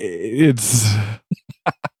it's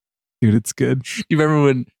dude, it's good. Do you remember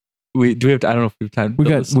when I don't know if we have time. We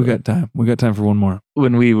got time. We got time for one more.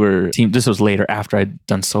 When we were this was later after I'd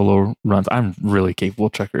done solo runs. I'm really capable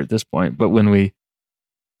trucker at this point. But when we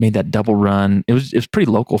made that double run, it was pretty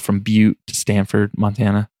local from Butte to Stanford,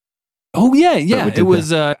 Montana. Oh yeah. It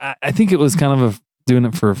was I think it was kind of doing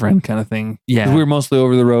it for a friend kind of thing. Yeah. We were mostly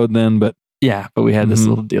over the road then, but we had this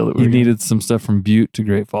little deal that we needed some stuff from Butte to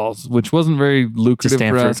Great Falls, which wasn't very lucrative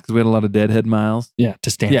for us because we had a lot of deadhead miles. Yeah, to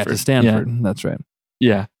Stanford. Yeah, to Stanford. Yeah. That's right.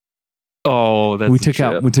 Yeah. Oh, that's we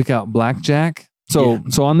took out Blackjack. So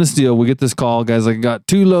on this deal, we get this call, guys. I got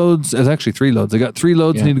 2 loads. It's actually 3 loads. I got 3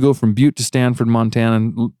 loads. I need to go from Butte to Stanford, Montana,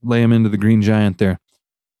 and lay them into the Green Giant there.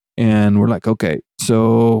 And we're like, okay.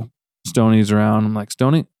 So Stoney's around. I'm like,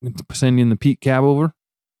 Stoney, I'm gonna send you in the Pete cab over.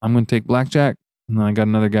 I'm going to take Blackjack. And then I got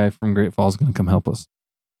another guy from Great Falls going to come help us.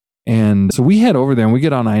 And so we head over there and we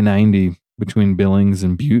get on I-90 between Billings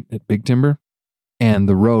and Butte at Big Timber. And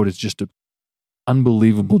the road is just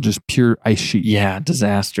unbelievable, just pure ice sheet. Yeah,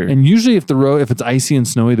 disaster. And usually if it's icy and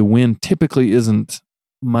snowy, the wind typically isn't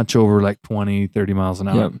much over like 20, 30 miles an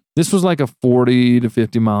hour. Yep. This was like a 40 to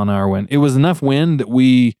 50 mile an hour wind. It was enough wind that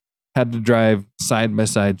we had to drive side by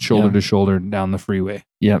side, shoulder to shoulder down the freeway.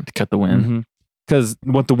 Yeah, to cut the wind. Because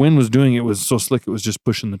what the wind was doing, it was so slick, it was just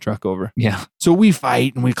pushing the truck over. Yeah. So we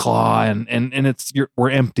fight and we claw and we're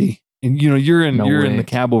empty. And you're in the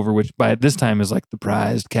cab over, which by this time is like the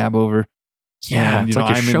prized cab over. Yeah, and, it's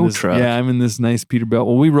like a show truck. Yeah, I'm in this nice Peterbilt.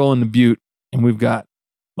 Well, we roll into Butte and we've got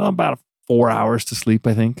about 4 hours to sleep,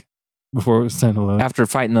 I think, before it was time to load. After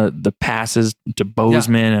fighting the passes to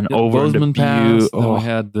Bozeman and over Bozeman to Pass, Butte.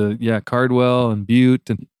 Then we had Cardwell and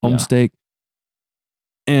Butte and Homestake.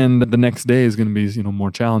 And the next day is going to be,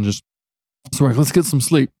 more challenges. So we're like, let's get some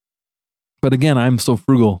sleep. But again, I'm so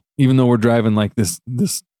frugal, even though we're driving like this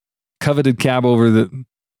coveted cab over that,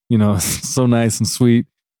 so nice and sweet.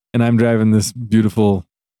 And I'm driving this beautiful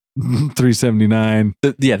 379.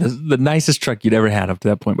 The nicest truck you'd ever had up to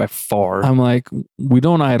that point by far. I'm like, we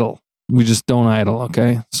don't idle. We just don't idle.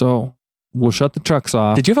 Okay. So we'll shut the trucks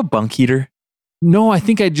off. Did you have a bunk heater? No, I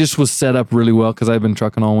think I just was set up really well because I've been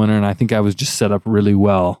trucking all winter and I think I was just set up really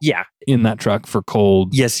well. Yeah. In that truck for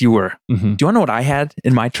cold. Yes, you were. Do you want to know what I had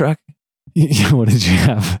in my truck? What did you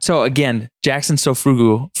have? So again, Jackson's so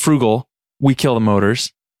frugal, we kill the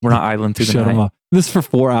motors. We're not idling through the night. Shut them off. This for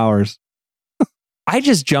 4 hours. I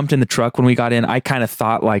just jumped in the truck when we got in. I kind of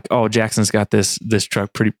thought like, oh, Jackson's got this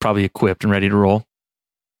truck probably equipped and ready to roll.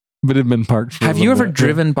 But it had been parked for Have you ever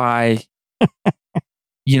driven by,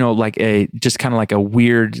 like just kind of like a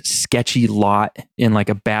weird, sketchy lot in like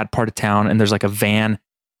a bad part of town, and there's like a van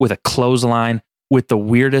with a clothesline with the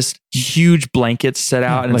weirdest huge blankets set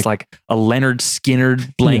out, and it's like a Leonard Skinner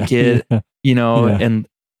blanket, and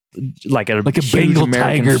like a Bengal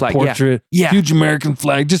American tiger flag. portrait, huge American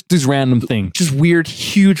flag, just these random things. Just weird,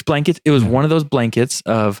 huge blankets. It was one of those blankets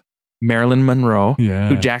of Marilyn Monroe,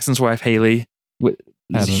 who Jackson's wife, Haley, is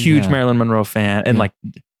a huge Marilyn Monroe fan, and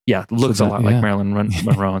looks a lot like Marilyn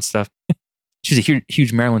Monroe and stuff. She's a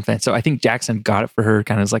huge Marilyn fan. So I think Jackson got it for her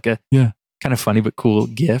kind of as like a kind of funny but cool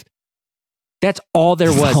gift. That's all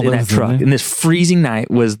there was in that truck. And this freezing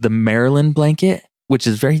night was the Maryland blanket, which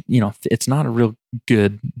is very, it's not a real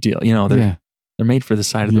good deal. They're made for the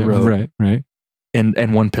side of the road. Right.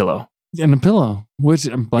 And one pillow. And a pillow, which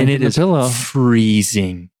it is pillow.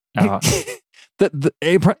 Freezing out.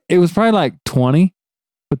 It was probably like 20,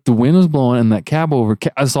 but the wind was blowing and that cab over,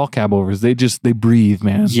 it's all cab overs. They breathe,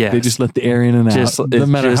 man. Yes. They just let the air in and out. No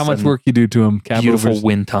matter how much work you do to them, cab beautiful overs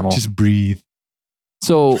wind tunnel. Just breathe.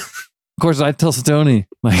 So, of course, I tell Stoney,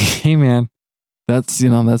 like, hey, man, that's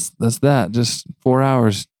that. Just 4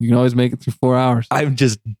 hours. You can always make it through 4 hours. I'm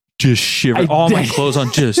just shivering. All my clothes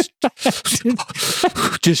on, just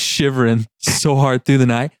shivering so hard through the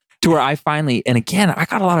night to where I finally, and again, I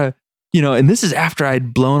got a lot of, and this is after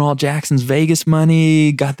I'd blown all Jackson's Vegas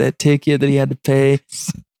money, got that ticket that he had to pay.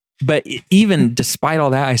 But even despite all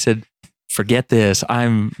that, I said, forget this.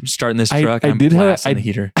 I'm starting this truck. I'm blasting the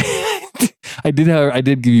heater. I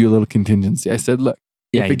did give you a little contingency. I said, look,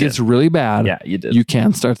 if it gets really bad, you did. You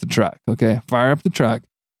can start the truck. Okay. Fire up the truck.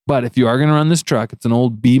 But if you are going to run this truck, it's an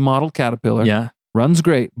old B model Caterpillar. Yeah. Runs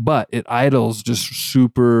great, but it idles just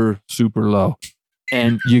super, super low.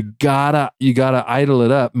 And you gotta idle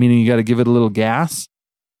it up, meaning you got to give it a little gas,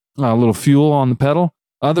 a little fuel on the pedal.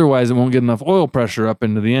 Otherwise, it won't get enough oil pressure up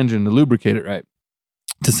into the engine to lubricate it right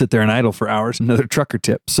to sit there and idle for hours. Another trucker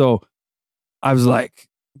tip. So I was like,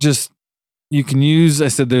 just, you can use, I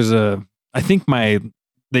said, they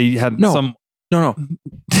had some. No.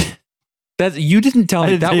 You didn't tell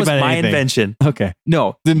me. That was my invention. Okay.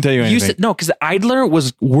 No. Didn't tell you anything. You said, no, because the idler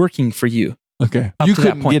was working for you. Okay. You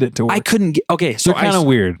couldn't get it to work. I couldn't get, okay. So kind of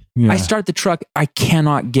weird. Yeah. I start the truck. I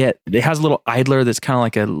cannot get, it has a little idler that's kind of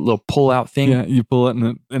like a little pull out thing. Yeah. You pull it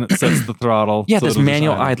and it sets the throttle. Yeah. So this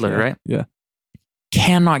manual idler, right? Yeah.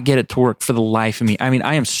 Cannot get it to work for the life of me. I mean,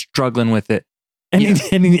 I am struggling with it. And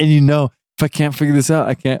if I can't figure this out,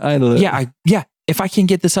 I can't idle it. Yeah. If I can't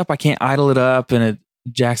get this up, I can't idle it up, and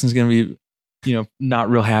Jackson's going to be, not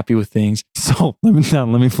real happy with things. So let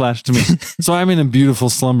me flash to me. So I'm in a beautiful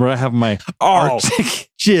slumber. I have my Arctic.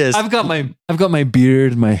 I've got my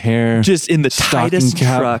beard, my hair, just in the tightest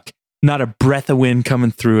truck. Not a breath of wind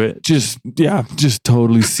coming through it. Just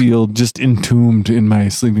totally sealed, just entombed in my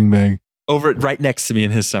sleeping bag. Over right next to me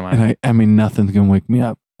in his semi. And I mean, nothing can wake me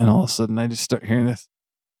up. And all of a sudden, I just start hearing this.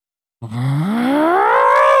 And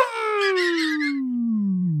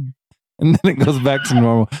then it goes back to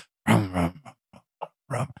normal. And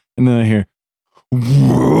then I hear.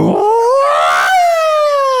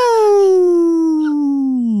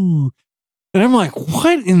 And I'm like,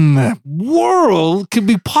 what in the world could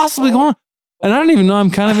be possibly going on? And I don't even know.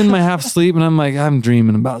 I'm kind of in my half sleep, and I'm like, I'm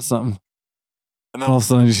dreaming about something. And then all of a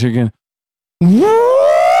sudden, I just hear again. And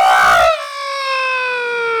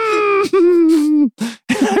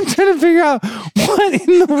I'm trying to figure out what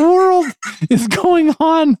in the world is going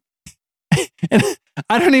on. And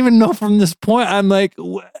I don't even know from this point. I'm like,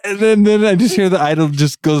 and then I just hear the idle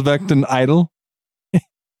just goes back to an idle.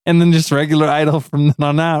 And then just regular idle from then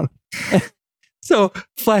on out. So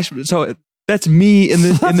that's me in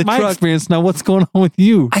the my truck. Experience. Now, what's going on with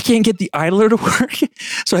you? I can't get the idler to work.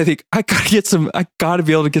 So I think I gotta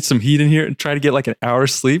be able to get some heat in here and try to get like an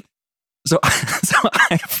hour's sleep. So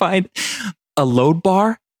I find a load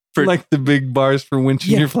bar for like the big bars for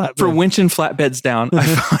winching your flatbed. For winching flatbeds down. I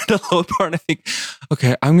find a load bar and I think,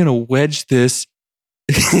 okay, I'm gonna wedge this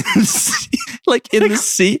in the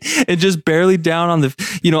seat and just barely down on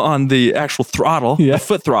the actual throttle, the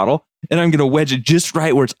foot throttle, and I'm gonna wedge it just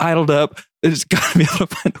right where it's idled up. It's gotta be able to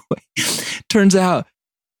find a way. Turns out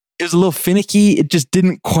it was a little finicky. It just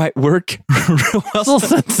didn't quite work real well. A little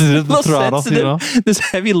sensitive, the throttle, This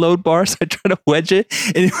heavy load bar, so I tried to wedge it,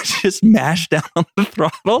 and it was just mashed down on the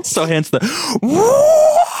throttle. So hence the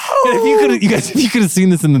And if you could have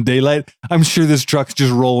seen this in the daylight, I'm sure this truck's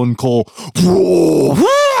just rolling coal.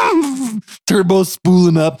 Turbo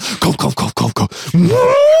spooling up.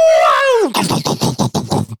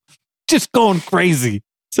 Just going crazy.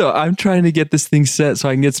 So I'm trying to get this thing set so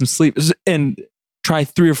I can get some sleep and try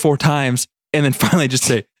 3 or 4 times. And then finally just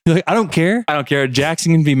say, like, I don't care. I don't care.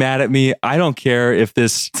 Jackson can be mad at me. I don't care if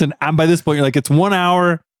this. By this point, you're like, it's 1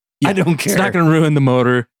 hour. Yeah, I don't care. It's not going to ruin the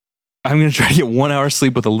motor. I'm going to try to get 1 hour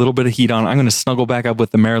sleep with a little bit of heat on. I'm going to snuggle back up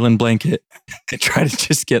with the Maryland blanket and try to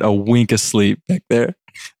just get a wink of sleep back there.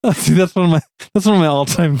 Oh, see, that's one of my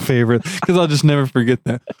all-time favorites because I'll just never forget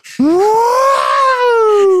that.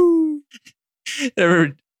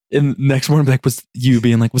 And the next morning, like, was you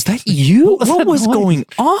being like, was that you? What was going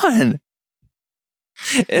on?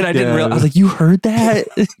 And I didn't realize. I was like, you heard that?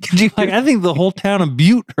 Could you? Like, I think the whole town of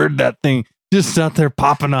Butte heard that thing just out there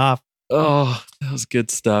popping off. Oh, that was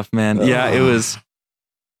good stuff, man. Yeah, it was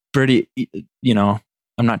pretty. I'm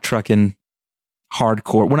not trucking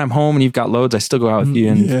hardcore. When I'm home and you've got loads, I still go out with you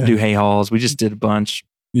and do hay hauls. We just did a bunch.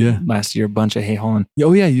 Yeah. Last year, a bunch of hay hauling.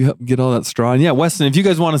 Oh, yeah. You help get all that straw. And yeah, Weston, if you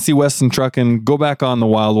guys want to see Weston trucking, go back on the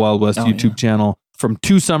Wild Wild West YouTube channel. From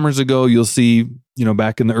 2 summers ago, you'll see,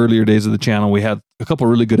 back in the earlier days of the channel, we had a couple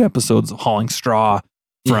really good episodes of hauling straw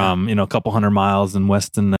from, a couple 100 miles in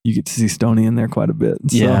Weston. You get to see Stoney in there quite a bit.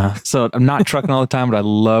 So. Yeah. So I'm not trucking all the time, but I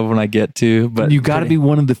love when I get to. But you got to be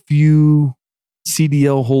one of the few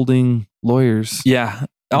CDL holding lawyers. Yeah.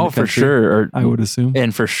 Oh, for sure. I would assume.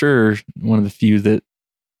 And for sure, one of the few that,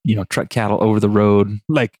 truck cattle over the road.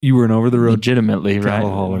 Like you were an over the road. Legitimately, right?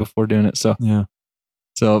 Hauler. Before doing it. So, yeah.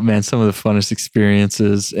 So, man, some of the funnest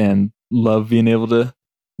experiences and love being able to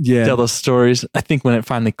tell those stories. I think when it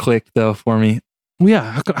finally clicked, though, for me. Well,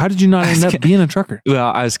 yeah. How did you not end up being a trucker?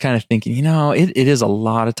 Well, I was kind of thinking, it is a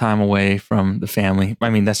lot of time away from the family. I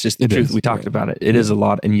mean, that's just the truth. We talked about it. It is a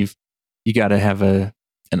lot. And you got to have an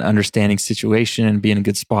understanding situation and be in a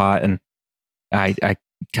good spot. And I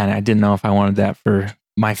didn't know if I wanted that for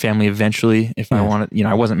my family eventually. If I wanted,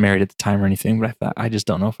 I wasn't married at the time or anything, but I thought, I just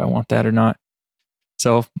don't know if I want that or not.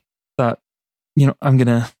 So I thought, I'm going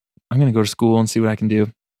to go to school and see what I can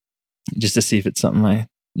do just to see if it's something I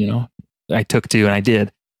took to, and I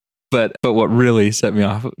did. But what really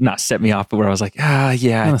not set me off, but where I was like,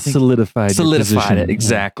 yeah, Kind of solidified it.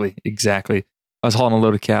 Exactly. I was hauling a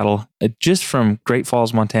load of cattle just from Great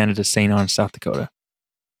Falls, Montana to St. Ange, South Dakota,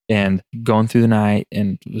 and going through the night,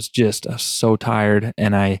 and was just so tired.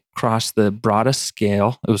 And I crossed the broadest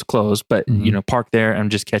scale. It was closed, but parked there. I'm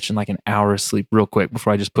just catching like an hour of sleep real quick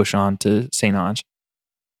before I just push on to St. Ange.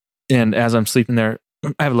 And as I'm sleeping there,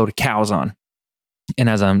 I have a load of cows on. And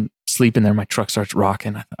as I'm sleeping there, my truck starts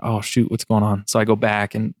rocking. I thought, oh shoot, what's going on? So I go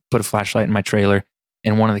back and put a flashlight in my trailer,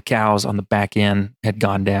 and one of the cows on the back end had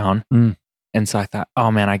gone down. And so I thought,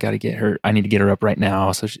 oh man, I got to get her. I need to get her up right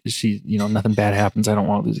now. So she, nothing bad happens. I don't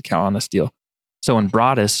want to lose a cow on this deal. So in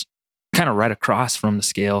Broadus, kind of right across from the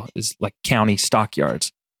scale is like county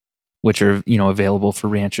stockyards, which are, available for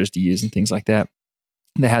ranchers to use and things like that.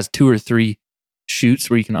 That has 2 or 3 chutes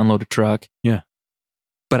where you can unload a truck. Yeah.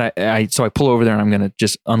 But so I pull over there, and I'm going to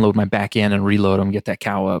just unload my back end and reload them, get that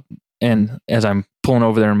cow up. And as I'm pulling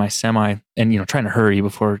over there in my semi and, trying to hurry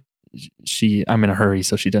before I'm in a hurry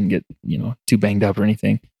so she doesn't get, too banged up or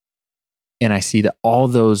anything. And I see that all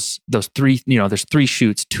those 3, there's 3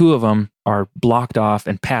 chutes. 2 of them are blocked off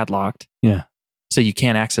and padlocked. Yeah. So you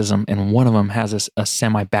can't access them. And one of them has a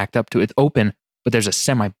semi backed up to it. It's open, but there's a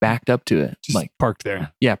semi backed up to it. Just like parked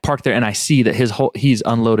there. Yeah, parked there. And I see that he's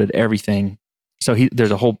unloaded everything. So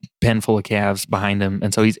there's a whole pen full of calves behind him.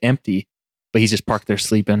 And so he's empty, but he's just parked there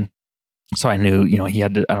sleeping. So I knew, he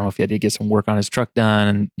had to, I don't know if he had to get some work on his truck done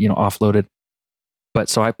and, offloaded. But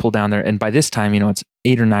so I pulled down there, and by this time, it's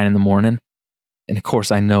 8 or 9 in the morning. And of course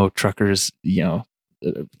I know truckers,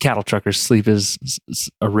 cattle truckers, sleep is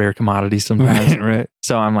a rare commodity sometimes. Right.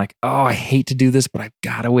 So I'm like, oh, I hate to do this, but I've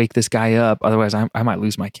got to wake this guy up. Otherwise I might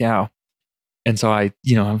lose my cow. And so I,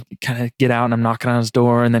 kind of get out, and I'm knocking on his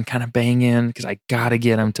door, and then kind of bang in because I got to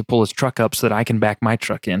get him to pull his truck up so that I can back my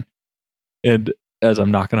truck in. And as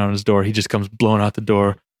I'm knocking on his door, he just comes blowing out the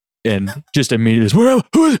door and just immediately says, where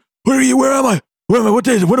are you? Where am I? What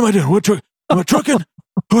day is it? What am I doing? What truck? Am I trucking?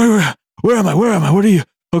 Where am I? What are you?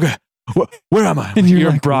 Okay. Where am I? And you're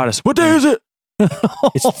like, in Broadus. What day is it?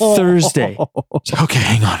 It's Thursday. So, okay,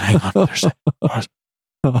 hang on. Thursday.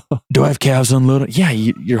 Do I have calves unloaded? Yeah,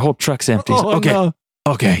 your whole truck's empty. Okay. No.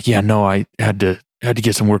 Okay. Yeah, no, I had to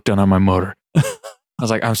get some work done on my motor. I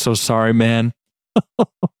was like, I'm so sorry, man.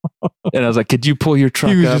 And I was like, could you pull your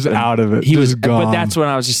truck up? He was just out of it. He was gone. But that's when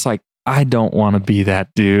I was just like, I don't want to be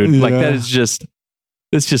that dude. Yeah. Like that is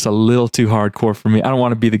it's just a little too hardcore for me. I don't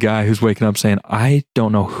want to be the guy who's waking up saying, I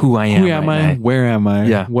don't know who I am. Who am I? Where am I?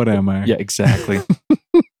 Yeah. What am I? Yeah, exactly.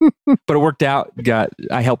 But it worked out.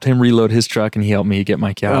 I helped him reload his truck, and he helped me get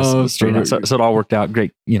my cows straight out. So it all worked out.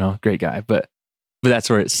 Great, great guy. But that's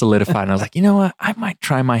where it solidified. And I was like, you know what? I might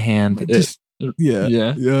try my hand.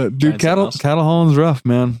 Yeah. Dude, cattle hauling's rough,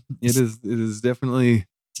 man. It is definitely.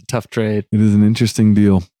 It's a tough trade. It is an interesting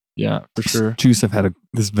deal. Yeah, for sure. Juice, this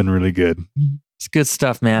has been really good. It's good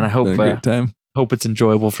stuff, man. I hope hope it's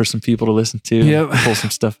enjoyable for some people to listen to. Yep. Pull some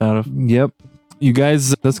stuff out of. Yep. You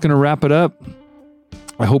guys, that's gonna wrap it up.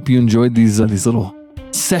 I hope you enjoyed these little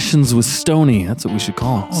sessions with Stoney. That's what we should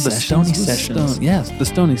call them. Oh, the Stoney sessions. Yes, the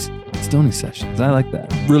Stoney sessions. I like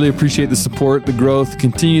that. Really appreciate the support, the growth.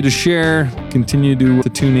 Continue to share, continue to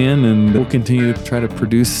tune in, and we'll continue to try to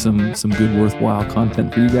produce some good, worthwhile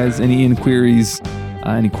content for you guys. Any inquiries,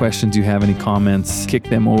 any questions you have, any comments, kick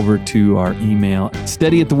them over to our email,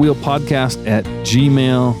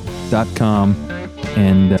 steadyatthewheelpodcast@gmail.com.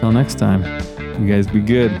 And until next time, you guys be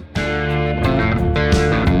good.